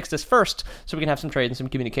 we got to fix this first so we can have some trade and some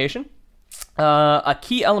communication. A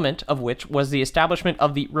key element of which was the establishment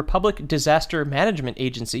of the Republic Disaster Management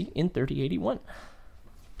Agency in 3081.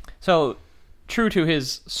 So, true to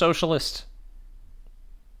his socialist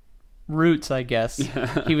roots, I guess,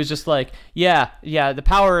 he was just like, yeah, the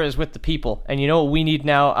power is with the people, and you know what we need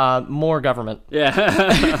now? More government.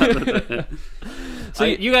 Yeah. So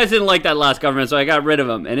you guys didn't like that last government, so I got rid of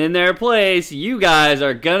them, and in their place, you guys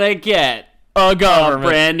are gonna get a government. A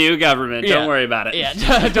brand new government. Yeah. Don't worry about it. Yeah,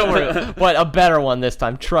 don't worry. But a better one this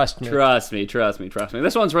time. Trust me. Trust me.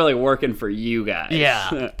 This one's really working for you guys.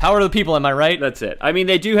 Yeah. Power to the people, am I right? That's it. I mean,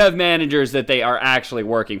 they do have managers that they are actually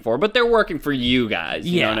working for, but they're working for you guys.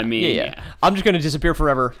 You know what I mean? Yeah. I'm just going to disappear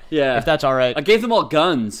forever. Yeah. If that's all right. I gave them all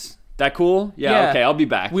guns. That cool? Yeah, okay, I'll be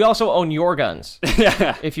back. We also own your guns.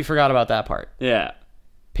 Yeah. If you forgot about that part. Yeah.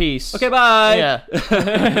 Peace. Okay, bye.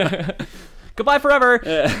 Yeah. Goodbye forever.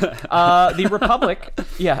 The Republic.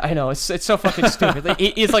 Yeah, I know. It's so fucking stupid.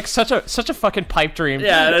 It's like such a fucking pipe dream.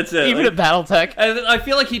 Yeah, that's it. Even at BattleTech. I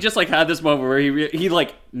feel like he just like had this moment where he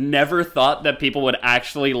like never thought that people would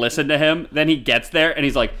actually listen to him. Then he gets there and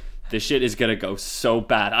he's like, this shit is gonna go so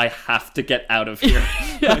bad. I have to get out of here.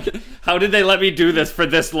 Yeah. How did they let me do this for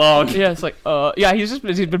this long? Yeah, it's like, yeah, he's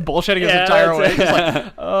been bullshitting his entire way. He's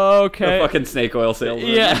like, okay. The fucking snake oil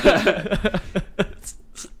salesman. Yeah.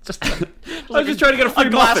 I was just trying to get a free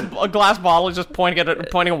muffin. A glass bottle is just pointing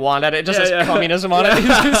a wand at it. It just says communism on it.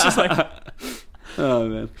 It's just like, oh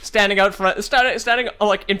man, standing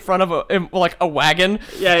like in front of a wagon.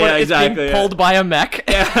 Yeah, exactly. Being pulled by a mech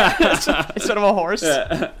instead of a horse.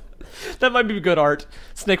 Yeah. That might be good art.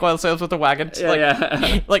 Snake oil sales with a wagon,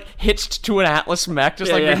 like hitched to an Atlas mech,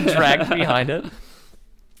 just being dragged behind it.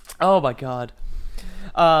 Oh my god.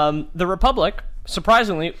 The Republic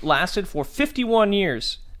surprisingly lasted for 51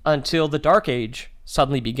 years until the Dark Age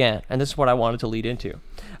suddenly began, and this is what I wanted to lead into.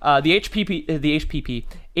 The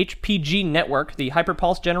HPG network, the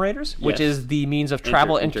hyperpulse generators, which is the means of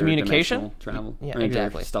travel and communication. Travel. Yeah,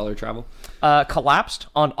 exactly. Stellar travel. Collapsed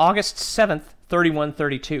on August 7th,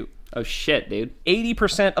 3132. Oh shit, dude.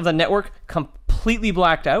 80% of the network completely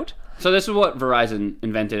blacked out. So this is what Verizon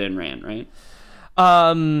invented and ran, right?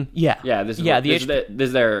 Yeah. Yeah, this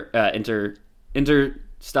is their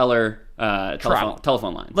interstellar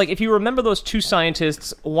telephone line. Like, if you remember those two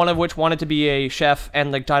scientists, one of which wanted to be a chef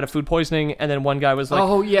and like died of food poisoning, and then one guy was like,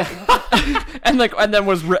 oh yeah, and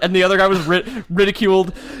the other guy was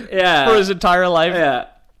ridiculed for his entire life. Yeah.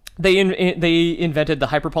 They invented the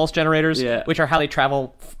hyperpulse generators, which are how they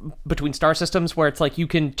travel between star systems, where it's like you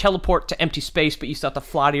can teleport to empty space, but you still have to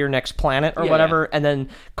fly to your next planet or whatever. And then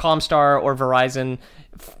Comstar or Verizon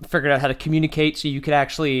figured out how to communicate so you could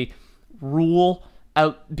actually rule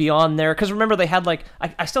out beyond there. Because remember, they had like,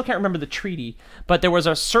 I still can't remember the treaty, but there was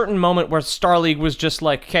a certain moment where Starleague was just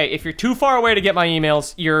like, okay, if you're too far away to get my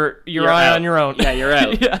emails, you're on your own. Yeah, you're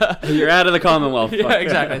out. You're out of the Commonwealth. Yeah,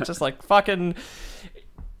 exactly. It's just like fucking...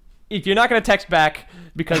 If you're not going to text back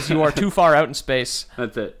because you are too far out in space,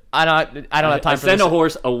 that's it. I don't have time for this. I sent a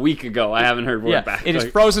horse a week ago. I haven't heard word back. It is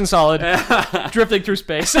frozen solid, drifting through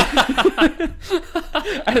space. And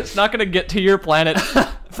it's not going to get to your planet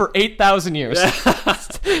for 8,000 years.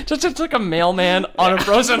 Just Just like a mailman on a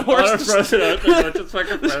frozen horse. On a frozen horse. Just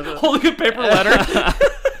fucking frozen. Holding a paper letter.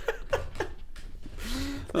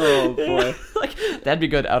 Oh, boy. Like, that'd be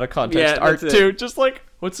good out of context art, too. Just like,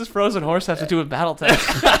 what's this frozen horse have to do with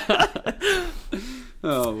BattleTech?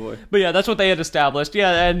 Oh, boy. But yeah, that's what they had established.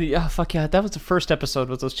 Yeah, and fuck yeah, that was the first episode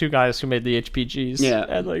with those two guys who made the HPGs. Yeah.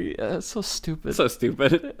 And like, it's so stupid. So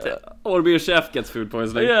stupid. I want to be a chef, gets food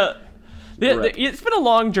poisoning. Yeah. It's been a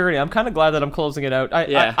long journey. I'm kind of glad that I'm closing it out.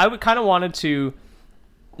 I would kind of wanted to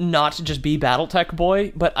not just be BattleTech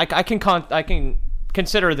boy, but I can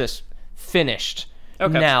consider this finished.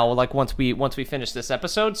 Okay. Now, like once we finish this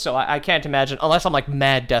episode, so I can't imagine unless I'm like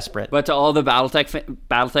mad desperate. But to all the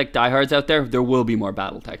BattleTech diehards out there will be more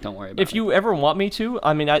BattleTech. Don't worry about it. If you ever want me to,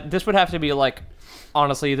 I mean, this would have to be like,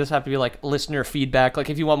 honestly, this would have to be like listener feedback. Like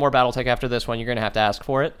if you want more BattleTech after this one, you're gonna have to ask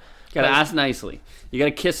for it. You gotta ask nicely. You gotta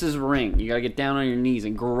kiss his ring. You gotta get down on your knees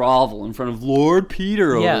and grovel in front of Lord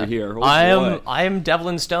Peter over here. Oh, I am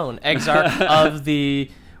Devlin Stone, Exarch of the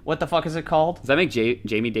what the fuck is it called? Does that make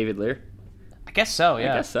Jamie David Lear? I guess so,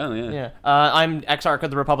 yeah. I guess so, yeah. Yeah. I'm Exarch of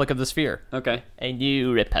the Republic of the Sphere. Okay. A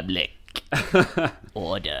new republic.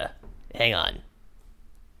 Order. Hang on.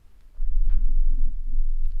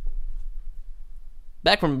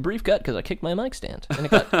 Back from a brief cut because I kicked my mic stand. And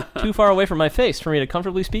it got too far away from my face for me to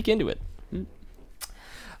comfortably speak into it.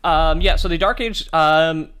 So the Dark Age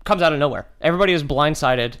comes out of nowhere. Everybody is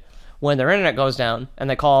blindsided when their internet goes down, and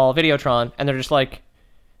they call Videotron, and they're just like,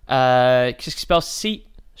 qu'est-ce qui se passe ici?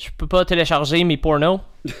 Je peux pas télécharger mes pornos.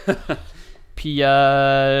 Puis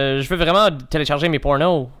je veux vraiment télécharger mes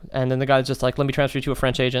pornos. And then the guy's just like, let me transfer you to a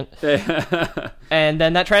French agent. And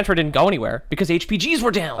then that transfer didn't go anywhere because HPGs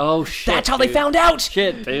were down. Oh, shit. That's how they found out.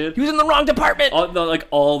 Shit, dude. He was in the wrong department.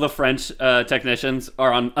 All the French technicians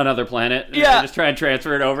are on another planet. Yeah. They just try and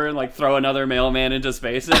transfer it over and like throw another mailman into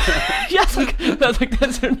space. Yes,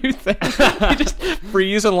 that's their new thing. You just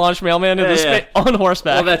freeze and launch mailman into space on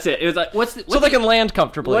horseback. Well, that's it. It was like, so they can land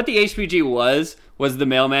comfortably. What the HPG was the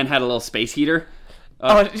mailman had a little space heater.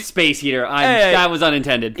 Space heater. That was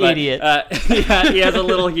unintended. But, idiot. Yeah, he has a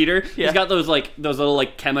little heater. Yeah. He's got those little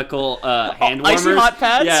chemical hand warmers. Icy hot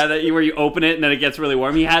pads? Yeah, where you open it and then it gets really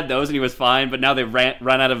warm. He had those and he was fine, but now they've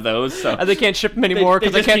run out of those. So and they can't ship them anymore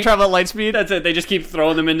because they can't travel at light speed. That's it. They just keep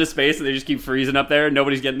throwing them into space and they just keep freezing up there.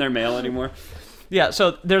 Nobody's getting their mail anymore. Yeah,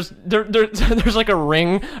 so there's like a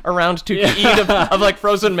ring around to eat of like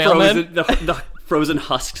frozen mailmen. The frozen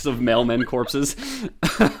husks of mailmen corpses.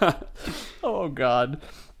 Oh, God.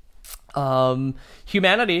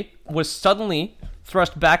 Humanity was suddenly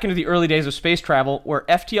thrust back into the early days of space travel where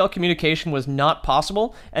FTL communication was not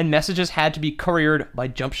possible and messages had to be couriered by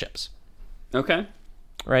jump ships. Okay.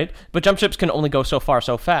 Right? But jump ships can only go so far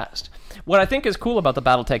so fast. What I think is cool about the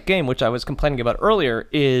BattleTech game, which I was complaining about earlier,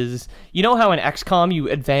 is you know how in XCOM you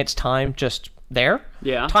advance time just there?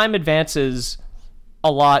 Yeah. Time advances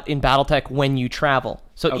a lot in BattleTech when you travel.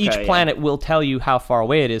 So each planet will tell you how far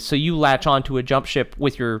away it is. So you latch onto a jump ship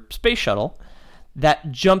with your space shuttle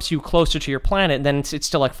that jumps you closer to your planet, and then it's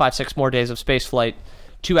still like 5-6 more days of space flight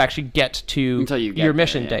to actually get to your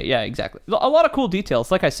mission day. Yeah, exactly. A lot of cool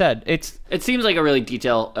details. Like I said, it seems like a really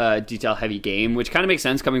detail heavy game, which kind of makes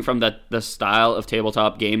sense coming from the style of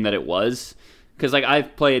tabletop game that it was. Because like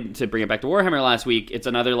I've played, to bring it back to Warhammer last week, it's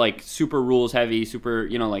another like super rules heavy, super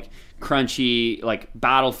like crunchy like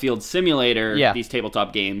battlefield simulator. Yeah. These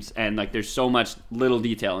tabletop games, and like there's so much little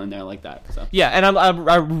detail in there like that. So yeah, and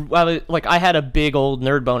I had a big old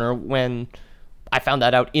nerd boner when I found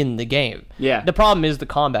that out in the game. Yeah. The problem is the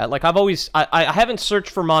combat. Like I haven't searched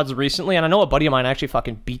for mods recently, and I know a buddy of mine actually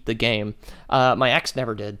fucking beat the game. My ex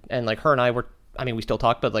never did, and like her and I were, I mean we still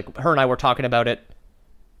talk, but like her and I were talking about it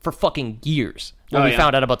for fucking years when we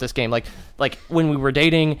found out about this game. Like when we were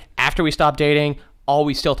dating, after we stopped dating, all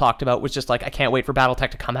we still talked about was just like, I can't wait for BattleTech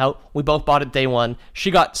to come out. We both bought it day one. She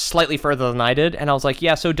got slightly further than I did, and I was like,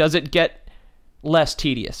 yeah, so does it get less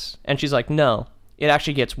tedious? And she's like, no, it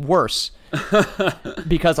actually gets worse.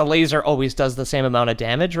 Because a laser always does the same amount of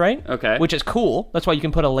damage, right? Okay. Which is cool. That's why you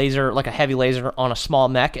can put a laser, like a heavy laser, on a small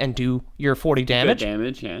mech and do your 40 damage. Good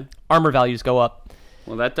damage, yeah. Armor values go up.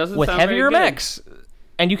 Well, that doesn't with sound heavier very good. mechs.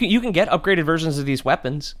 And you can get upgraded versions of these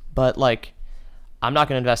weapons, but like, I'm not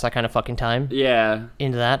going to invest that kind of fucking time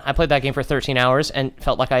into that. I played that game for 13 hours and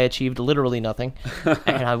felt like I achieved literally nothing.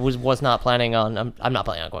 And I was not planning on, I'm not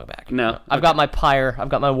planning on going back. No. I've got my Pyre, I've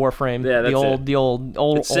got my Warframe, the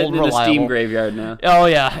old it's sitting reliable. in the Steam graveyard now. Oh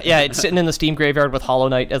yeah, it's sitting in the Steam graveyard with Hollow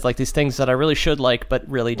Knight as like these things that I really should like, but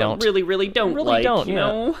really don't. Really don't you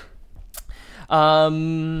know?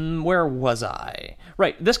 Where was I?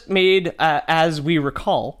 Right, this made, as we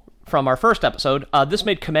recall from our first episode, this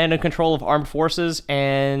made command and control of armed forces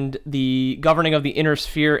and the governing of the Inner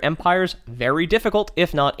Sphere empires very difficult,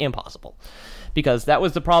 if not impossible. Because that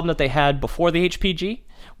was the problem that they had before the HPG,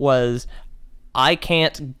 was I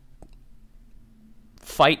can't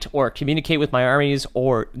fight or communicate with my armies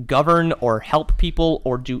or govern or help people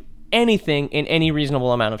or do anything in any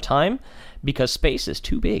reasonable amount of time because space is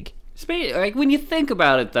too big. Space, like when you think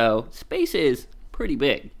about it, though, space is pretty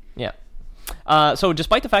big. Yeah. So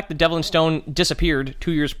despite the fact that Devlin Stone disappeared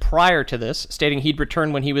 2 years prior to this, stating he'd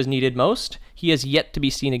return when he was needed most, he has yet to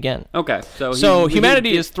be seen again. Okay. So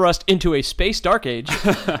humanity is thrust into a space dark age,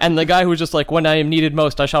 and the guy who was just like, when I am needed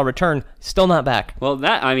most, I shall return, still not back. Well,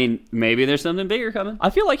 maybe there's something bigger coming.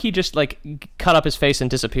 I feel like he just, cut up his face and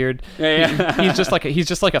disappeared. Yeah. He's just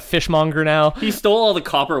like a fishmonger now. He stole all the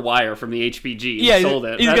copper wire from the HPG and sold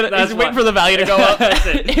it. He's waiting for the value to go up. That's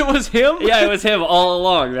it. It was him? Yeah, it was him all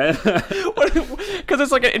along, man. Because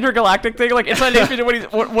it's like an intergalactic thing. Like, inside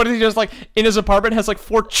HPG, what is he just, in his apartment has,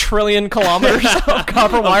 4 trillion kilometers of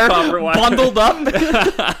copper wire bundled up.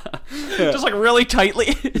 Just, really tightly.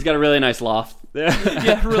 He's got a really nice loft.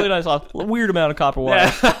 Yeah, really nice loft. Weird amount of copper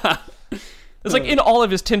wire. Yeah. It's in all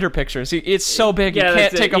of his Tinder pictures. It's so big, you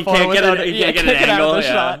can't take a photo without it. You can't get an angle. Out of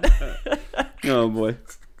the shot. Oh, boy.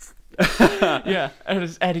 Yeah, and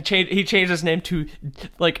he changed his name to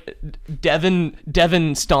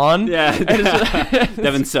Devin Stone. Yeah,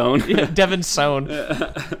 Devin Sohn. Yeah, Devin Sohn.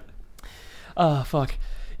 Oh fuck.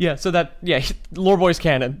 Yeah, so Lore Boy's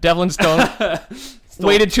canon. Devlin Stone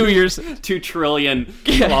waited 2 years, 2 trillion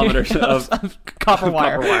kilometers of copper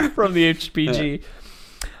wire from the HPG.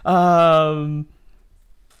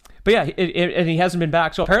 But yeah, and he hasn't been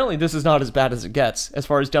back. So apparently this is not as bad as it gets as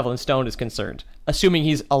far as Devlin Stone is concerned. Assuming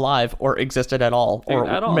he's alive or existed at all.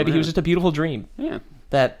 Or maybe he was just a beautiful dream. Yeah.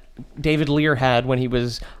 That David Lear had when he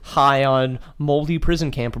was high on moldy prison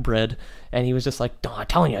camp bread. And he was just like, I'm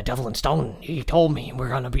telling you, Devlin Stone, he told me we're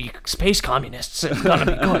going to be space communists. It's going to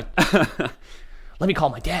be good. Let me call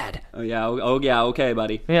my dad. Oh, yeah. Okay,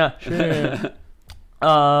 buddy. Yeah, sure.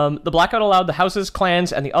 The blackout allowed the houses,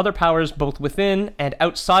 clans, and the other powers both within and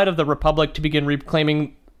outside of the Republic to begin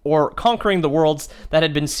reclaiming or conquering the worlds that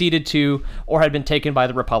had been ceded to or had been taken by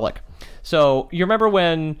the Republic. So, you remember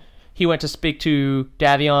when he went to speak to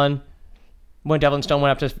Davion? When Devlin Stone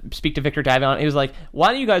went up to speak to Victor Davion, he was like,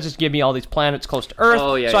 why don't you guys just give me all these planets close to Earth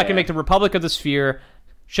so I can make the Republic of the Sphere.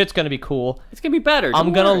 Shit's going to be cool. It's going to be better.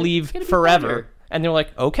 I'm going to leave forever. And they're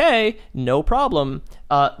like, okay, no problem.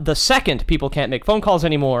 The second people can't make phone calls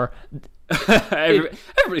anymore,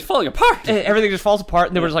 everybody's falling apart. Everything just falls apart.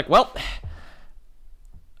 And they were just like, well,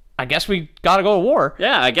 I guess we got to go to war.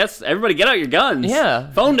 Yeah, I guess everybody get out your guns.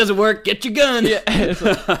 Yeah. Phone doesn't work, get your gun. Yeah,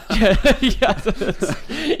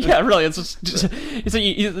 really.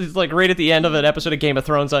 It's like right at the end of an episode of Game of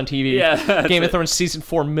Thrones on TV. Yeah. Game of Thrones season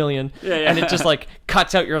 4 million. Yeah. And it just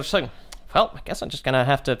cuts out. You're just like, well, I guess I'm just going to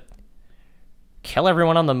have to kill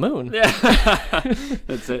everyone on the moon. Yeah.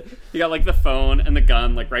 That's it. You got the phone and the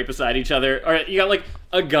gun right beside each other. Or you got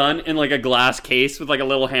a gun in a glass case with a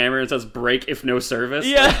little hammer and it says break if no service.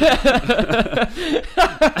 Yeah.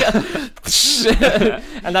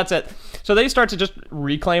 And that's it. So they start to just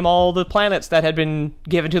reclaim all the planets that had been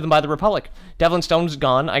given to them by the Republic. Devlin Stone's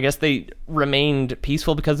gone. I guess they remained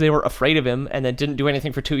peaceful because they were afraid of him and then didn't do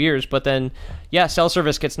anything for 2 years. But then, cell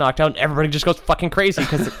service gets knocked out and everybody just goes fucking crazy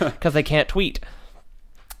because they can't tweet.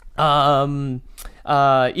 So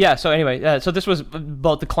anyway, so this was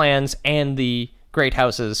both the clans and the great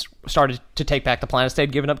houses started to take back the planets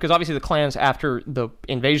they'd given up, because obviously the clans, after the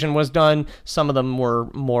invasion was done, some of them were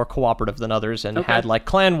more cooperative than others and had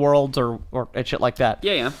clan worlds or shit like that.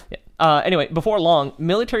 Yeah. Anyway, before long,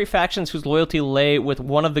 military factions whose loyalty lay with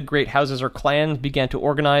one of the great houses or clans began to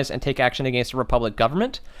organize and take action against the Republic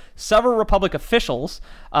government. Several Republic officials,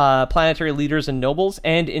 planetary leaders and nobles,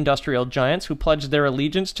 and industrial giants who pledged their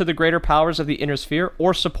allegiance to the greater powers of the Inner Sphere,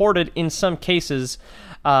 or supported, in some cases,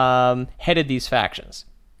 headed these factions.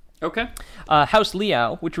 Okay. House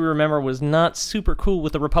Liao, which we remember was not super cool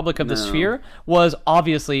with the Republic of the Sphere, was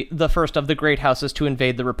obviously the first of the great houses to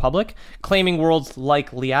invade the Republic, claiming worlds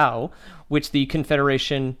like Liao, which the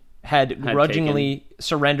Confederation had grudgingly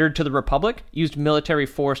surrendered to the Republic, used military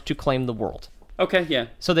force to claim the world. Okay, yeah.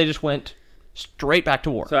 So they just went straight back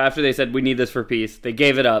to war. So after they said, we need this for peace, they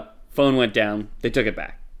gave it up, phone went down, they took it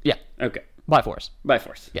back. Yeah. Okay. By force.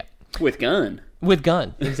 Yeah. With gun. With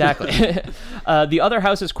gun, exactly. The other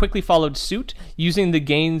houses quickly followed suit, using the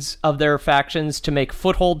gains of their factions to make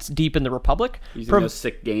footholds deep in the Republic. Using those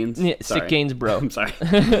sick gains? Yeah, sick gains, bro. I'm sorry.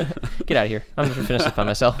 Get out of here. I'm going to finish this by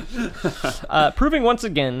myself. Proving once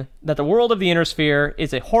again that the world of the Inner Sphere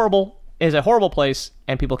is a horrible, is a horrible place,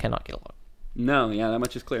 and people cannot get along. No, yeah, that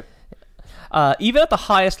much is clear. Even at the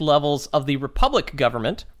highest levels of the Republic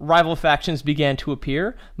government, rival factions began to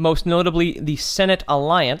appear, most notably the Senate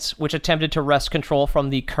Alliance, which attempted to wrest control from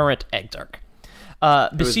the current Exarch.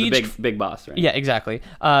 It was the big boss, right? Yeah, exactly.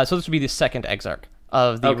 So this would be the second Exarch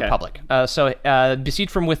of the Republic.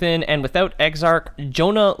 Besieged from within and without, Exarch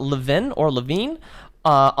Jonah Levin,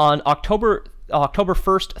 on October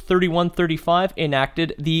 1st, 3135,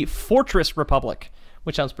 enacted the Fortress Republic,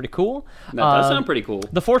 which sounds pretty cool. That does sound pretty cool.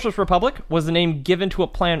 The Fortress Republic was the name given to a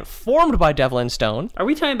plan formed by Devlin Stone. Are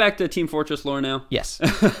we tying back to Team Fortress lore now? Yes.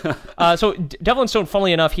 So Devlin Stone,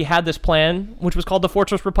 funnily enough, he had this plan, which was called the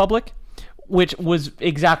Fortress Republic, which was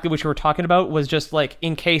exactly what you were talking about, was just like,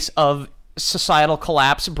 in case of societal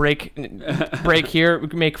collapse, break here,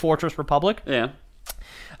 make Fortress Republic. Yeah.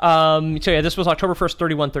 This was October 1st,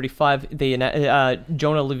 3135.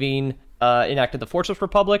 Jonah Levine enacted the Fortress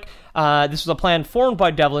Republic. This was a plan formed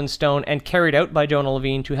by Devlin Stone and carried out by Jonah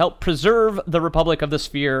Levine to help preserve the Republic of the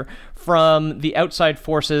Sphere from the outside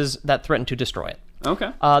forces that threatened to destroy it.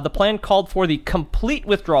 Okay. The plan called for the complete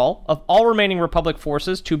withdrawal of all remaining Republic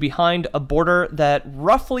forces to behind a border that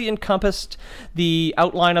roughly encompassed the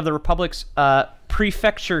outline of the Republic's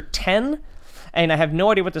Prefecture 10. And I have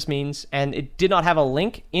no idea what this means, and it did not have a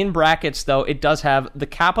link. In brackets, though, it does have the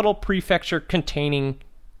capital prefecture containing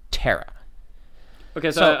Terra.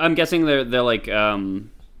 Okay, so I'm guessing they're like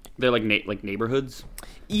neighborhoods.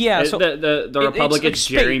 Yeah, so the Republic is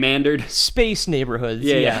gerrymandered. Space neighborhoods.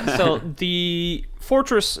 Yeah. So the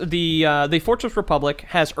Fortress Republic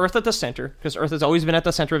has Earth at the center, because Earth has always been at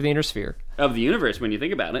the center of the inner sphere of the universe when you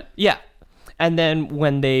think about it. Yeah, and then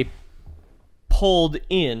when they pulled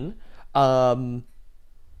in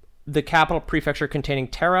the capital prefecture containing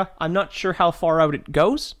Terra, I'm not sure how far out it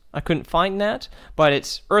goes. I couldn't find that, but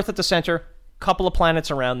it's Earth at the center, couple of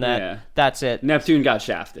planets around that. Yeah. That's it. Neptune got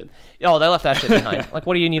shafted. Oh, they left that shit behind. Like,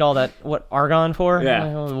 what do you need all that? What, argon for?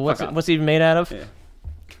 Yeah. What's it even made out of? Yeah.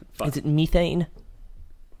 Is it methane?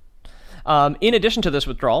 In addition to this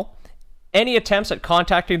withdrawal, any attempts at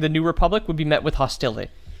contacting the New Republic would be met with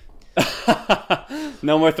hostility.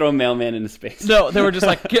 No more throwing mailman into space. No, they were just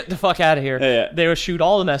like, get the fuck out of here. Yeah. They would shoot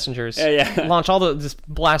all the messengers. Yeah. Launch just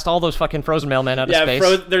blast all those fucking frozen mailmen out of space.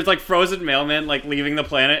 There's like frozen mailmen like leaving the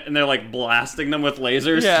planet, and they're like blasting them with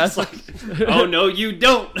lasers. Yeah, it's like, oh no, you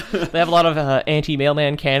don't. They have a lot of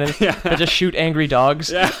anti-mailman cannons that just shoot angry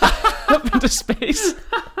dogs up into space.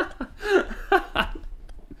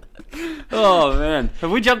 Oh man, have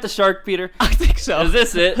we jumped the shark, Peter? I think so. Is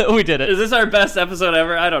this it? We did it. Is this our best episode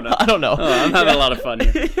ever? I don't know. Oh, I'm having a lot of fun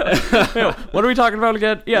here. What are we talking about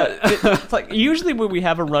again? Yeah, it's like usually when we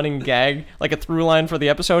have a running gag, like a through line for the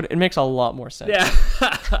episode, it makes a lot more sense. Yeah.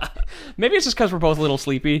 Maybe it's just because we're both a little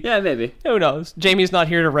sleepy. Yeah, maybe. Who knows? Jamie's not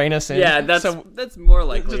here to rein us in. Yeah, that's more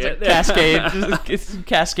likely. Just a cascade, it's a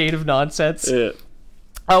cascade of nonsense. Yeah.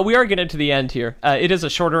 We are getting to the end here. It is a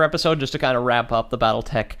shorter episode just to kind of wrap up the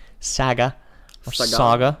BattleTech saga,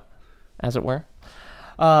 as it were.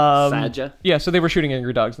 Saga. Yeah, so they were shooting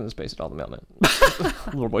angry dogs in the space at all the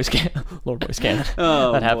mailmen. Lord Boy Scan.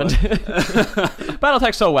 Oh, that happened.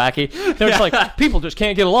 BattleTech's so wacky. They're just like, people just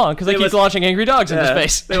can't get along because they keep launching angry dogs into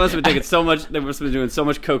space. They must have been taking so much. They must have been doing so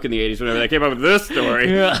much coke in the 80s whenever they came up with this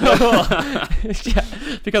story. Yeah,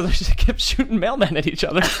 because they just kept shooting mailmen at each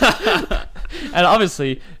other. And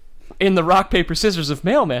obviously, in the rock, paper, scissors of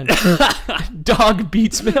mailman, dog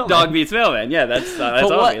beats mailman. Dog beats mailman. Yeah, that's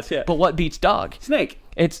obvious. Yeah. But what beats dog? Snake.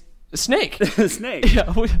 It's snake. Snake.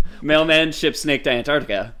 Yeah. Mailman ships Snake to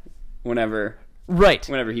Antarctica whenever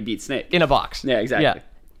he beats Snake. In a box. Yeah, exactly. Yeah.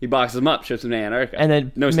 He boxes him up, ships him to Antarctica. And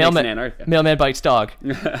then no snakes in Antarctica. Mailman bites dog.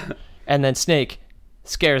 And then Snake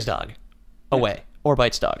scares dog away or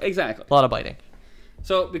bites dog. Exactly. A lot of biting.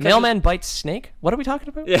 So Mailman bites Snake? What are we talking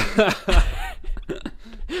about? Yeah.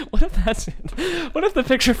 What if that's it? What if the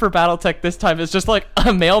picture for BattleTech this time is just like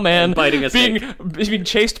a mailman biting a snake, being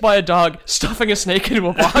chased by a dog, stuffing a snake into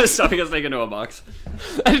a box, stuffing a snake into a box,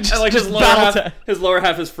 and like his lower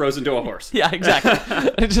half is frozen to a horse. Yeah, exactly.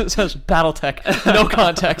 It just says BattleTech, no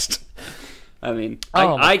context. I mean,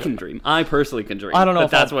 I can dream. I personally can dream. I don't know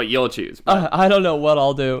if that's what you'll choose. I don't know what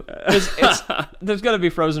I'll do. There's got to be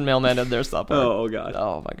frozen mailmen in there somewhere. Oh god.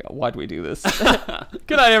 Oh my god. Why'd we do this?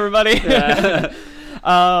 Good night, everybody. Yeah.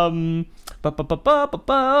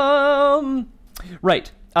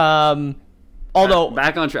 Right. Although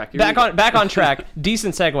back on track. Back on track.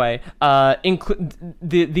 Decent segue.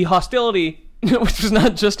 The hostility, which was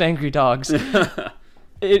not just angry dogs.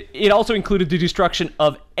 It also included the destruction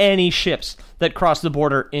of any ships that crossed the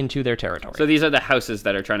border into their territory. So these are the houses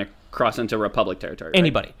that are trying to cross into Republic territory, right?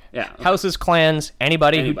 Anybody. Yeah. Okay. Houses, clans,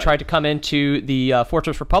 anybody who tried to come into the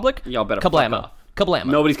Fortress Republic. Y'all better fuck off. Kablamo.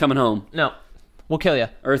 Nobody's coming home. No. We'll kill you.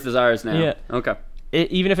 Earth is ours now. Yeah. Okay.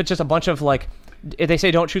 Even if it's just a bunch of, like, if they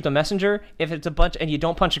say don't shoot the messenger, if it's a bunch, and you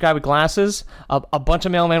don't punch a guy with glasses, a bunch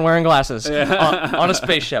of mailmen wearing glasses on a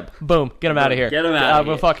spaceship. Boom. Get him out of here. Get him out of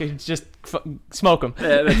here. We'll fucking just smoke him.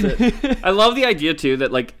 Yeah, that's it. I love the idea, too,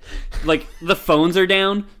 that, like the phones are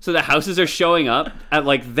down, so the houses are showing up at,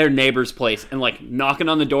 like, their neighbor's place and, like, knocking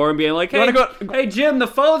on the door and being like, hey, Jim, the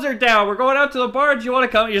phones are down. We're going out to the bar. Do you want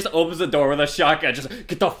to come? He just opens the door with a shotgun. Just,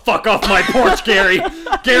 get the fuck off my porch, Gary.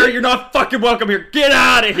 Gary, you're not fucking welcome here. Get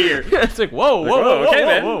out of here. It's like, whoa. Okay,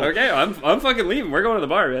 man. Okay, I'm fucking leaving. We're going to the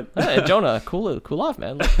bar, man. Hey, Jonah, cool off,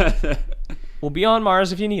 man. We'll be on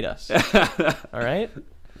Mars if you need us. All right?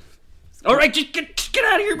 All right, just get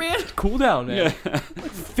out of here, man. Cool down, man. Yeah.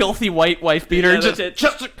 Filthy white wife beater.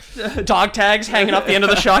 Just dog tags hanging up the end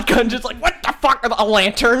of the shotgun. Just like, what the fuck? A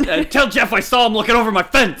lantern. Tell Jeff I saw him looking over my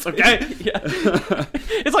fence, okay? Yeah.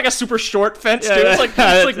 It's like a super short fence, too. It's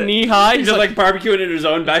like knee high. He's just like barbecuing in his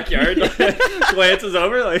own backyard. Glances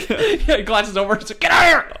over, like... Yeah, he glances over and says, get out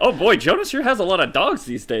of here! Oh, boy, Jonas sure has a lot of dogs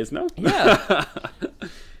these days, no? Yeah.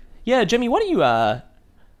 Yeah, Jimmy, why don't you,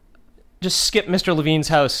 just skip Mr. Levine's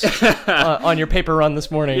house on your paper run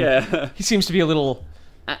this morning? Yeah. He seems to be a little...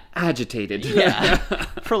 agitated. Yeah,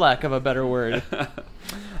 for lack of a better word.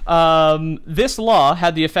 This law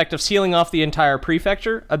had the effect of sealing off the entire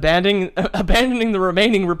prefecture, abandoning the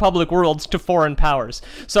remaining Republic worlds to foreign powers.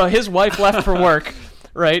 So his wife left for work,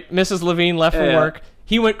 right? Mrs. Levine left for work.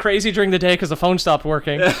 He went crazy during the day because the phone stopped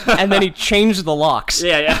working, and then he changed the locks.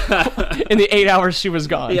 Yeah. In the 8 hours she was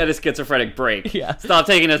gone. He had a schizophrenic break. Yeah. Stopped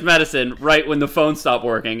taking his medicine right when the phone stopped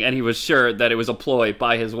working, and he was sure that it was a ploy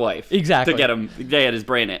by his wife. Exactly. To get his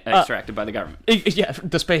brain extracted by the government. Yeah,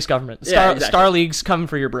 the space government. Exactly. Star League's coming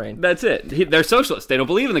for your brain. That's it. They're socialists. They don't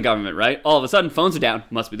believe in the government, right? All of a sudden, phones are down.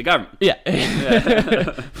 Must be the government. Yeah.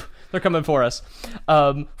 They're coming for us.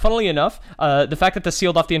 Funnily enough, the fact that they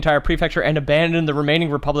sealed off the entire prefecture and abandoned the remaining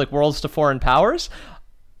Republic worlds to foreign powers,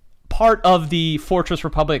 part of the Fortress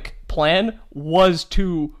Republic plan was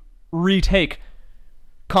to retake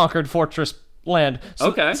conquered fortress land.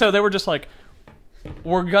 So they were just like,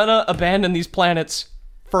 we're gonna abandon these planets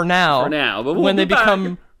for now. But when they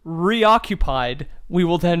become reoccupied, we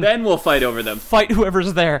will then we'll fight over them. Fight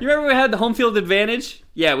whoever's there. You remember we had the home field advantage?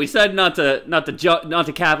 Yeah, we said not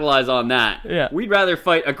to capitalize on that. Yeah. We'd rather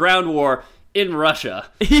fight a ground war in Russia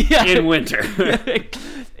in winter.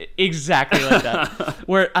 Exactly like that.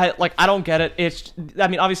 Where I don't get it.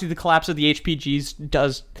 Obviously the collapse of the HPGs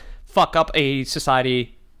does fuck up a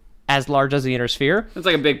society as large as the Inner Sphere. It's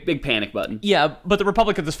like a big panic button. Yeah, but the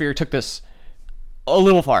Republic of the Sphere took this a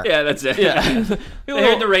little far. Yeah, that's it. Yeah. They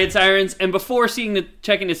heard the raid sirens, and before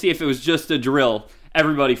checking to see if it was just a drill,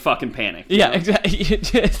 everybody fucking panicked. Yeah, exactly.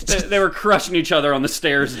 They were crushing each other on the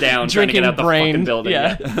stairs down, trying to get out the fucking building.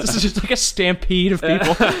 Yeah. This is just like a stampede of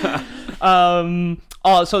people.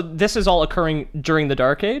 So this is all occurring during the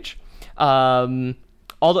Dark Age. And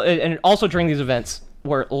also during these events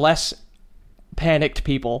were less panicked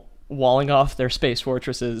people walling off their space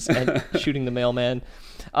fortresses and shooting the mailman.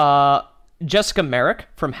 Jessica Merrick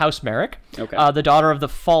from House Merrick, the daughter of the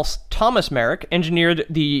false Thomas Merrick, engineered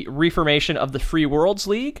the reformation of the Free Worlds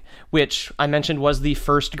League, which I mentioned was the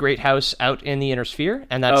first great house out in the Inner Sphere,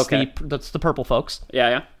 and that's the purple folks.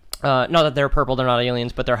 Yeah. Not that they're purple; they're not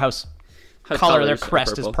aliens, but their house color, their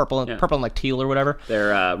crest is purple and like teal or whatever.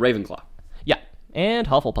 They're Ravenclaw. Yeah, and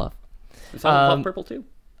Hufflepuff. Is Hufflepuff purple too?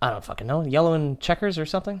 I don't fucking know. Yellow and checkers or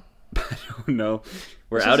something. I don't know.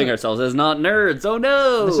 We're outing ourselves as not nerds. Oh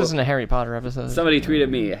no! This isn't a Harry Potter episode. Somebody tweeted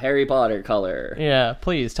me Harry Potter color. Yeah,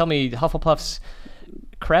 please tell me Hufflepuff's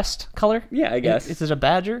crest color. Yeah, I guess. Is it a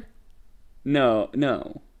badger? No.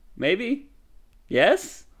 Maybe.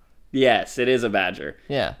 Yes, it is a badger.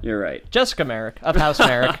 Yeah, you're right. Jessica Merrick of House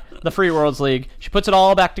Merrick, the Free Worlds League. She puts it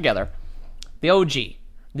all back together. The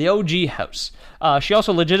OG house. She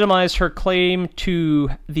also legitimized her claim to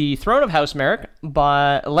the throne of House Merrick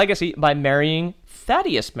by marrying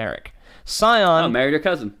Thaddeus Merrick, scion. Oh, married her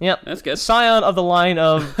cousin. Yep, that's good. Scion of the line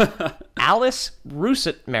of Alice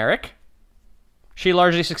Russet Merrick. She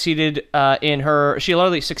largely succeeded in her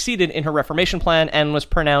Reformation plan and was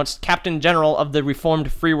pronounced Captain General of the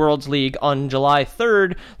reformed Free Worlds League on July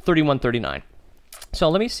 3rd, 3139. So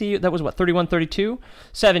let me see, that was 3132?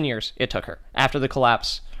 7 years it took her after the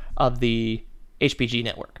collapse of the HPG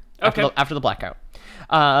network, after the blackout.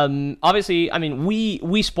 Obviously,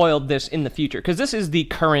 we spoiled this in the future, because this is the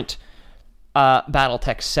current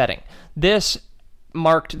BattleTech setting. This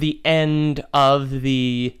marked the end of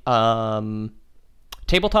the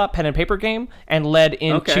tabletop pen and paper game and led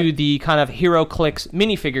into the kind of HeroClix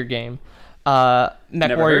minifigure game,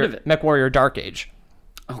 MechWarrior Dark Age.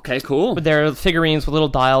 Okay, cool. They're figurines with little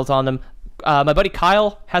dials on them. My buddy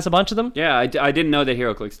Kyle has a bunch of them. Yeah, I didn't know that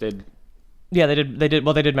HeroClix did. Yeah, they did.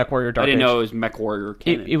 Well, they did MechWarrior Dark Age. I didn't know it was MechWarrior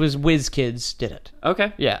canon. It was WizKids did it.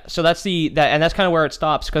 Okay. Yeah, so that's and that's kind of where it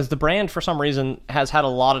stops, because the brand, for some reason, has had a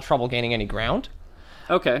lot of trouble gaining any ground.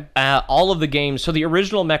 Okay. All of the games. So the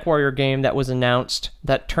original MechWarrior game that was announced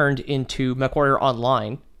that turned into MechWarrior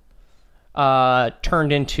Online was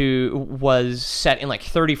set in like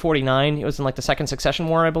 3049. It was in like the Second Succession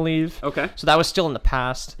War, I believe. Okay. So that was still in the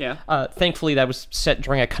past. Yeah. Thankfully, that was set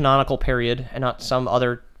during a canonical period and not some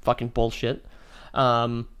other fucking bullshit.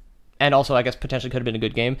 And also, I guess, potentially could have been a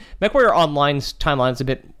good game. MechWarrior Online's timeline's a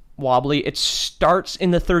bit wobbly. It starts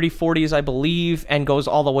in the 3040s, I believe, and goes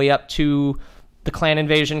all the way up to the Clan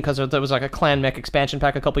Invasion, because there was like a Clan Mech expansion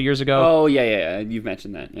pack a couple years ago. Oh, yeah. You've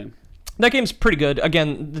mentioned that, yeah. That game's pretty good.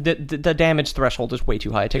 Again, the damage threshold is way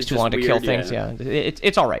too high. It takes too long to kill things. Yeah,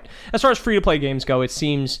 it's all right. As far as free-to-play games go, it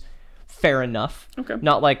seems fair enough. Okay.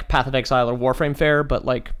 Not like Path of Exile or Warframe fair, but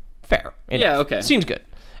like fair enough. Yeah, okay. Seems good.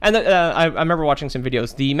 And I remember watching some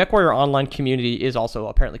videos. The MechWarrior Online community is also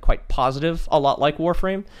apparently quite positive, a lot like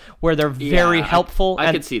Warframe, where they're very helpful.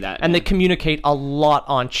 I could see that. And they communicate a lot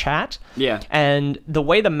on chat. Yeah. And the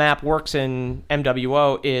way the map works in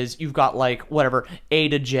MWO is you've got like whatever, A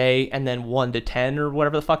to J and then 1 to 10 or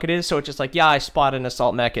whatever the fuck it is. So it's just like, I spot an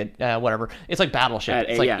assault mech at whatever. It's like Battleship.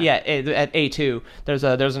 It's like, at A2. There's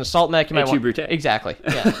an assault mech. You might want Brute. Exactly.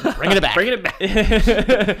 Yeah. Bringing it back. Bringing it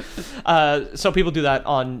back. So people do that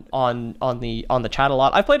on the chat a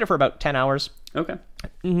lot. I've played it for about 10 hours. Okay.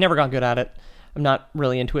 Never got good at it. I'm not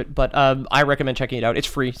really into it, but I recommend checking it out. It's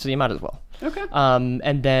free, so you might as well. Okay.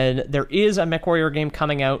 And then there is a MechWarrior game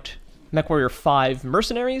coming out, MechWarrior 5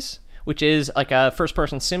 Mercenaries, which is like a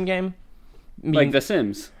first-person sim game. Like The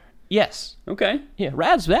Sims? Yes. Okay. Yeah,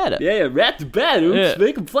 rad's bad. Yeah, rad's bad. Oops,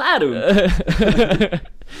 make them flat.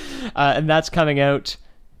 And that's coming out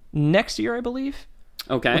next year, I believe.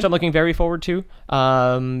 Okay. Which I'm looking very forward to,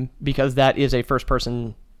 because that is a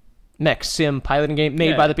first-person mech sim piloting game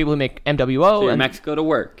made by the people who make MWO. So your mechs go to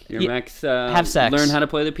work. Your mechs have sex. Learn how to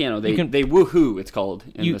play the piano. They woohoo, it's called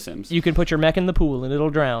in The Sims. You can put your mech in the pool and it'll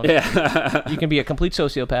drown. Yeah. You can be a complete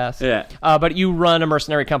sociopath. Yeah. But you run a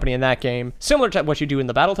mercenary company in that game, similar to what you do in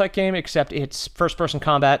the BattleTech game, except it's first-person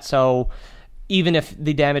combat, so even if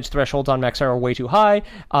the damage thresholds on mechs are way too high,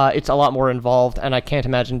 it's a lot more involved, and I can't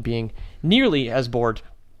imagine being nearly as bored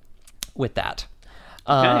with that.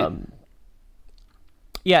 Okay.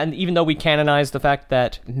 Yeah, and even though we canonized the fact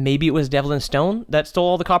that maybe it was Devil and Stone that stole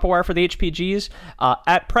all the copper wire for the HPGs,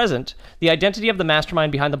 at present, the identity of the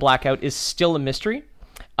mastermind behind the blackout is still a mystery.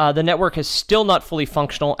 The network is still not fully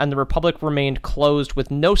functional, and the Republic remained closed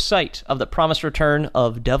with no sight of the promised return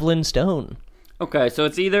of Devil and Stone. Okay, so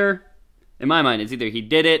it's either, in my mind, it's either he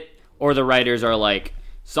did it, or the writers are like,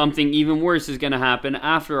 something even worse is going to happen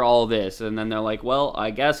after all this. And then they're like, well,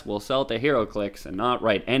 I guess we'll sell it to HeroClix and not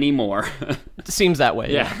write any more. It seems that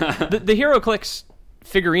way. Yeah. The HeroClix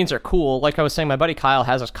figurines are cool. Like I was saying, my buddy Kyle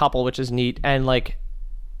has a couple, which is neat. And like,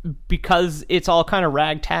 because it's all kind of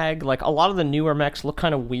ragtag, like a lot of the newer mechs look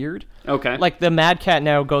kind of weird. Okay. Like the Mad Cat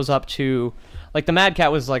now goes up to, like the Mad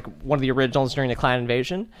Cat was like one of the originals during the Clan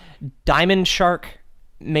Invasion. Diamond Shark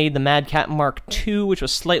made the Mad Cat Mark II, which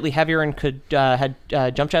was slightly heavier and had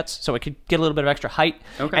jump jets, so it could get a little bit of extra height.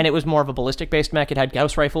 Okay. And it was more of a ballistic-based mech. It had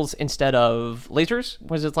Gauss rifles instead of lasers,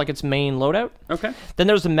 was it like its main loadout. Okay. Then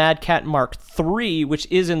there's the Mad Cat Mark III, which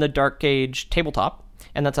is in the Dark Gauge tabletop,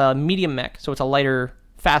 and that's a medium mech, so it's a lighter,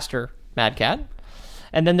 faster Mad Cat.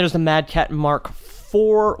 And then there's the Mad Cat Mark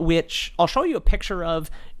IV, which I'll show you a picture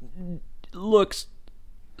of. Looks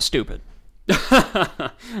stupid.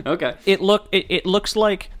 Okay. It looks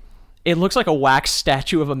like a wax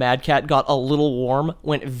statue of a Mad Cat got a little warm,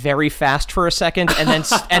 went very fast for a second,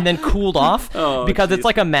 and then cooled off. Because geez. It's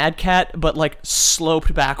like a Mad Cat, but like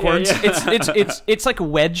sloped backwards. Yeah. It's like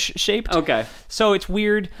wedge shaped. Okay. So it's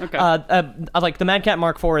weird. Okay. Like the Mad Cat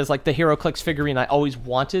Mark IV is like the HeroClix figurine I always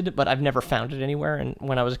wanted, but I've never found it anywhere. And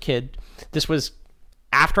when I was a kid, this was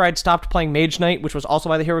after I'd stopped playing Mage Knight, which was also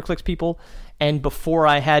by the HeroClix people, and before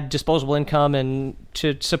I had disposable income and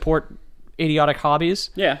to support idiotic hobbies.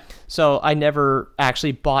 Yeah. So I never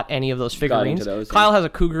actually bought any of those figurines. Kyle has a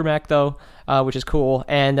Cougar mech, though, which is cool,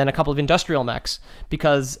 and then a couple of industrial mechs,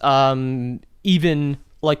 because even,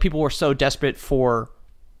 like, people were so desperate for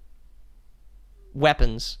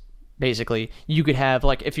weapons, basically. You could have,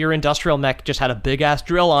 like, if your industrial mech just had a big-ass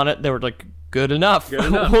drill on it, they were, like, Good enough.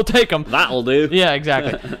 We'll take them. That'll do. Yeah,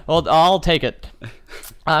 exactly. Well, I'll take it. So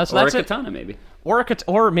or that's a katana, maybe.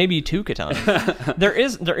 Or maybe 2 katanas.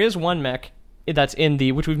 There is one mech that's in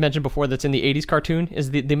which we've mentioned before, that's in the 80s cartoon,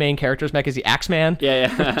 is the main character's mech is the Axeman.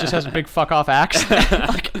 Yeah. Just has a big fuck off axe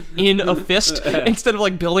like in a fist. Instead of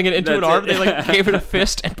like building it into an arm, they like gave it a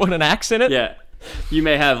fist and put an axe in it. Yeah. You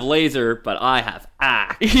may have laser, but I have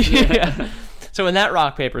axe. Yeah. So in that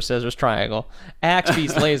rock, paper, scissors triangle, axe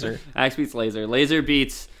beats laser. Axe beats laser. Laser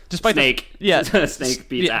beats Despite snake. Snake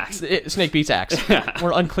beats axe. Snake beats axe.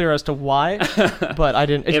 We're unclear as to why, but I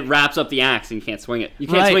didn't. It wraps up the axe and you can't swing it. You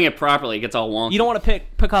can't swing it properly. It gets all wonky. You don't want to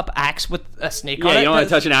pick up axe with a snake on it. Yeah, you don't want to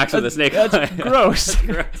touch an axe with a snake on it. That's gross.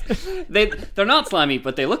 They're not slimy,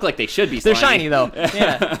 but they look like they should be slimy. They're shiny, though.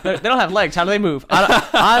 Yeah. They don't have legs. How do they move?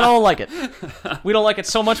 I don't like it. We don't like it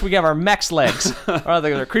so much we give our mechs legs. Or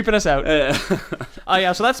they're creeping us out.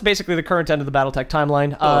 Yeah, so that's basically the current end of the BattleTech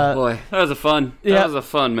timeline. Oh, boy. That was a fun. That was a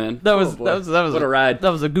fun, man. That was what a ride. That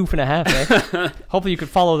was a goof and a half, man. Hopefully you could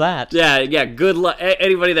follow that. Yeah, good luck.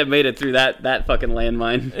 Anybody that made it through that fucking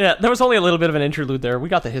landmine. Yeah, there was only a little bit of an interlude there. We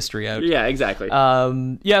got the history out. Yeah, exactly.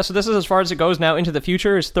 Yeah, so this is as far as it goes now. Into the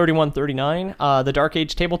future is 3139. The Dark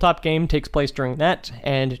Age tabletop game takes place during that,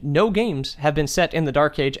 and no games have been set in the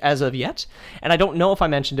Dark Age as of yet. And I don't know if I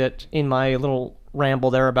mentioned it in my little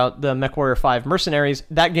ramble there about the MechWarrior 5 Mercenaries.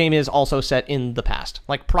 That game is also set in the past.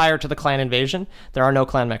 Like, prior to the clan invasion, there are no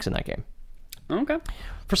clan mechs in that game. Okay.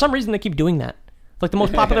 For some reason, they keep doing that. Like, the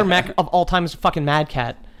most popular mech of all time is fucking Mad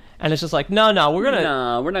Cat. And it's just like, no, we're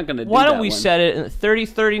not gonna do that. Why don't we set it in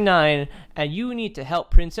 3039, and you need to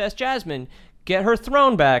help Princess Jasmine get her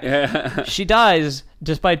throne back. She dies,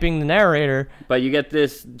 despite being the narrator. But you get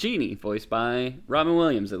this genie, voiced by Robin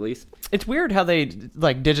Williams, at least. It's weird how they,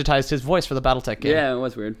 like, digitized his voice for the BattleTech game. Yeah, it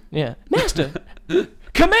was weird. Yeah. Master!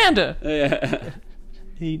 Commander! Yeah.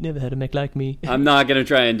 He never had a mech like me. I'm not going to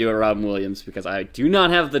try and do a Robin Williams, because I do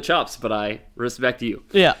not have the chops, but I respect you.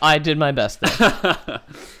 Yeah, I did my best there.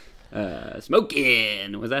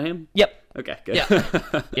 Smokin'. Was that him? Yep. Okay, good.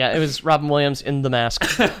 Yeah, it was Robin Williams in The Mask,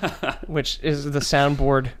 which is the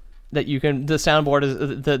soundboard that you can... The soundboard is...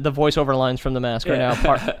 The voiceover lines from The Mask are now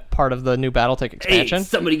part of the new BattleTech expansion. Hey,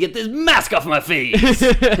 somebody get this mask off my face!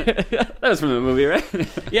 That was from the movie, right?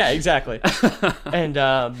 Yeah, exactly. And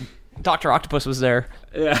Dr. Octopus was there.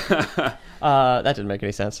 Yeah. That didn't make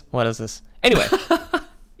any sense. What is this? Anyway...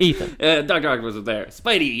 Ethan. Dr. Octopus was there.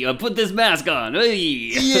 Spidey, put this mask on. Hey.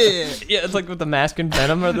 Yeah, it's like with the mask and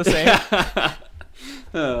Venom are the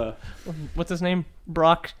same. What's his name?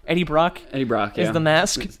 Brock? Eddie Brock? Eddie Brock, yeah. Is the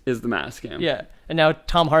mask? Is the mask, yeah. Yeah. And now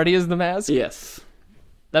Tom Hardy is the mask? Yes.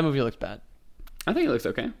 That movie looks bad. I think it looks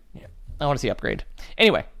okay. Yeah. I want to see Upgrade.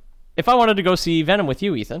 Anyway, if I wanted to go see Venom with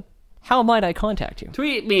you, Ethan, how might I contact you?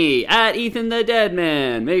 Tweet me at Ethan the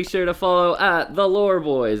Deadman. Make sure to follow at the Lore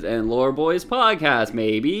Boys and Lore Boys Podcast,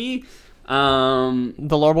 maybe.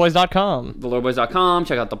 TheLoreBoys.com. TheLoreBoys.com.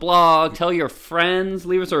 Check out the blog. Tell your friends.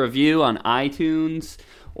 Leave us a review on iTunes.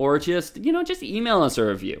 Or just email us a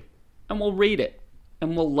review. And we'll read it.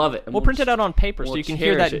 And we'll love it. And we'll print it out on paper so you can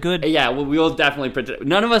hear that good... Yeah, we'll definitely print it.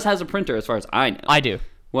 None of us has a printer as far as I know. I do.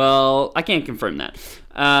 Well, I can't confirm that.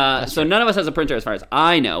 So none of us has a printer as far as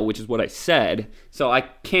I know, which is what I said. So I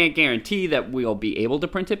can't guarantee that we'll be able to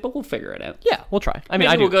print it, but we'll figure it out. Yeah, we'll try. I mean,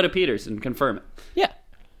 we'll go to Peter's and confirm it. Yeah.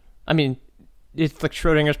 I mean, it's like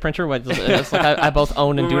Schrodinger's printer. It's like I both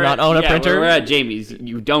own and do not own a printer. We're at Jamie's.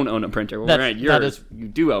 You don't own a printer. We're at yours. You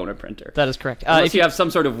do own a printer. That is correct. Unless you have some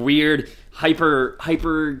sort of weird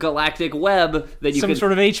hyper galactic web that you some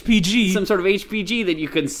sort of HPG that you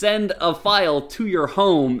can send a file to your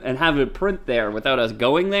home and have it print there without us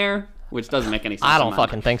going there, which doesn't make any sense. I don't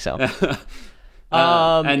fucking think so.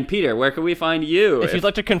 And Peter, where can we find you? If you'd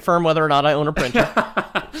like to confirm whether or not I own a printer,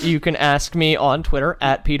 you can ask me on Twitter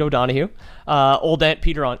at Pete O'Donohue. Old Aunt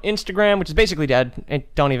Peter on Instagram, which is basically dead.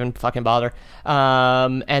 Don't even fucking bother.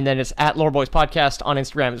 And then it's at Lore Boys Podcast on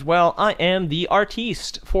Instagram as well. I am the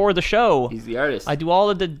artiste for the show. He's the artist. I do all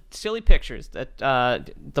of the silly pictures. That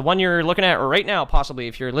the one you're looking at right now, possibly,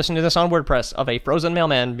 if you're listening to this on WordPress, of a frozen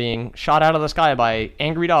mailman being shot out of the sky by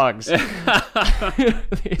angry dogs.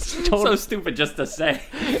 It's so stupid just to say.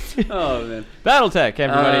 Oh, man. BattleTech,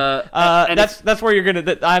 everybody. That's where you're going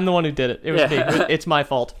to... I'm the one who did it. It was me. It's my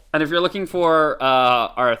fault. And if you're looking for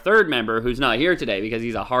our third member who's not here today because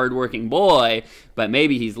he's a hardworking boy, but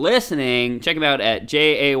maybe he's listening, check him out at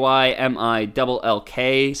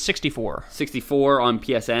JAYMILLK 64 on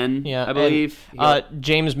PSN, yeah, I believe.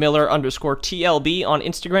 James Miller _TLB on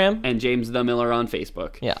Instagram. And James the Miller on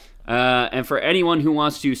Facebook. Yeah. And for anyone who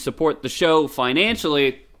wants to support the show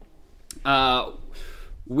financially,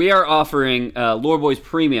 we are offering Lore Boys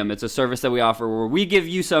Premium. It's a service that we offer where we give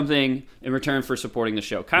you something in return for supporting the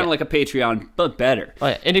show. Kind of like a Patreon, but better. Oh,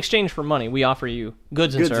 yeah. In exchange for money, we offer you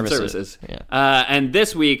goods and services. Yeah. And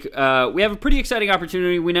this week, we have a pretty exciting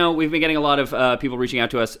opportunity. We know we've been getting a lot of people reaching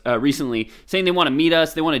out to us recently, saying they want to meet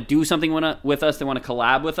us, they want to do something with us, they want to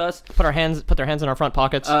collab with us. Put their hands in our front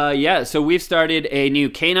pockets. Yeah, so we've started a new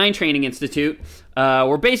Canine Training Institute.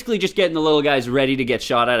 We're basically just getting the little guys ready to get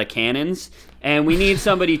shot out of cannons. And we need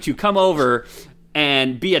somebody to come over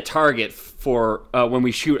and be a target for when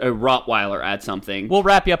we shoot a Rottweiler at something. We'll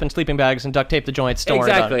wrap you up in sleeping bags and duct tape the joints. Don't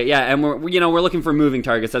worry about it. Yeah, and we're looking for moving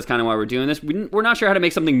targets. That's kind of why we're doing this. We're not sure how to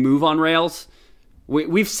make something move on rails.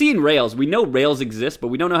 We've seen rails. We know rails exist, but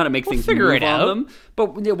we don't know how to make things move on them.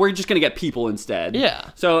 But we're just going to get people instead.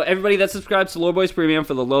 Yeah. So everybody that subscribes to Lore Boys Premium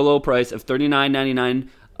for the low price of $39.99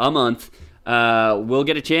 a month, we'll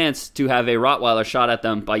get a chance to have a Rottweiler shot at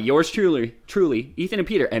them by yours truly, Ethan and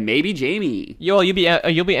Peter, and maybe Jamie. You'll be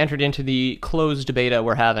entered into the closed beta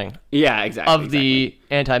we're having. Yeah, exactly. Of the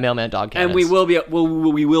anti-mailman dog cannons. And we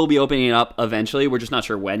will be opening it up eventually. We're just not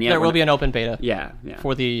sure when yet. There will be an open beta. Yeah.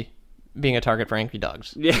 For the being a target for angry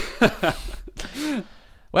dogs. Yeah.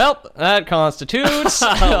 Well, that constitutes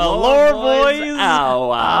Lore Boys.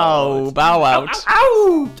 Ow. Bow out.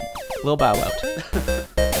 Ow. Little bow out.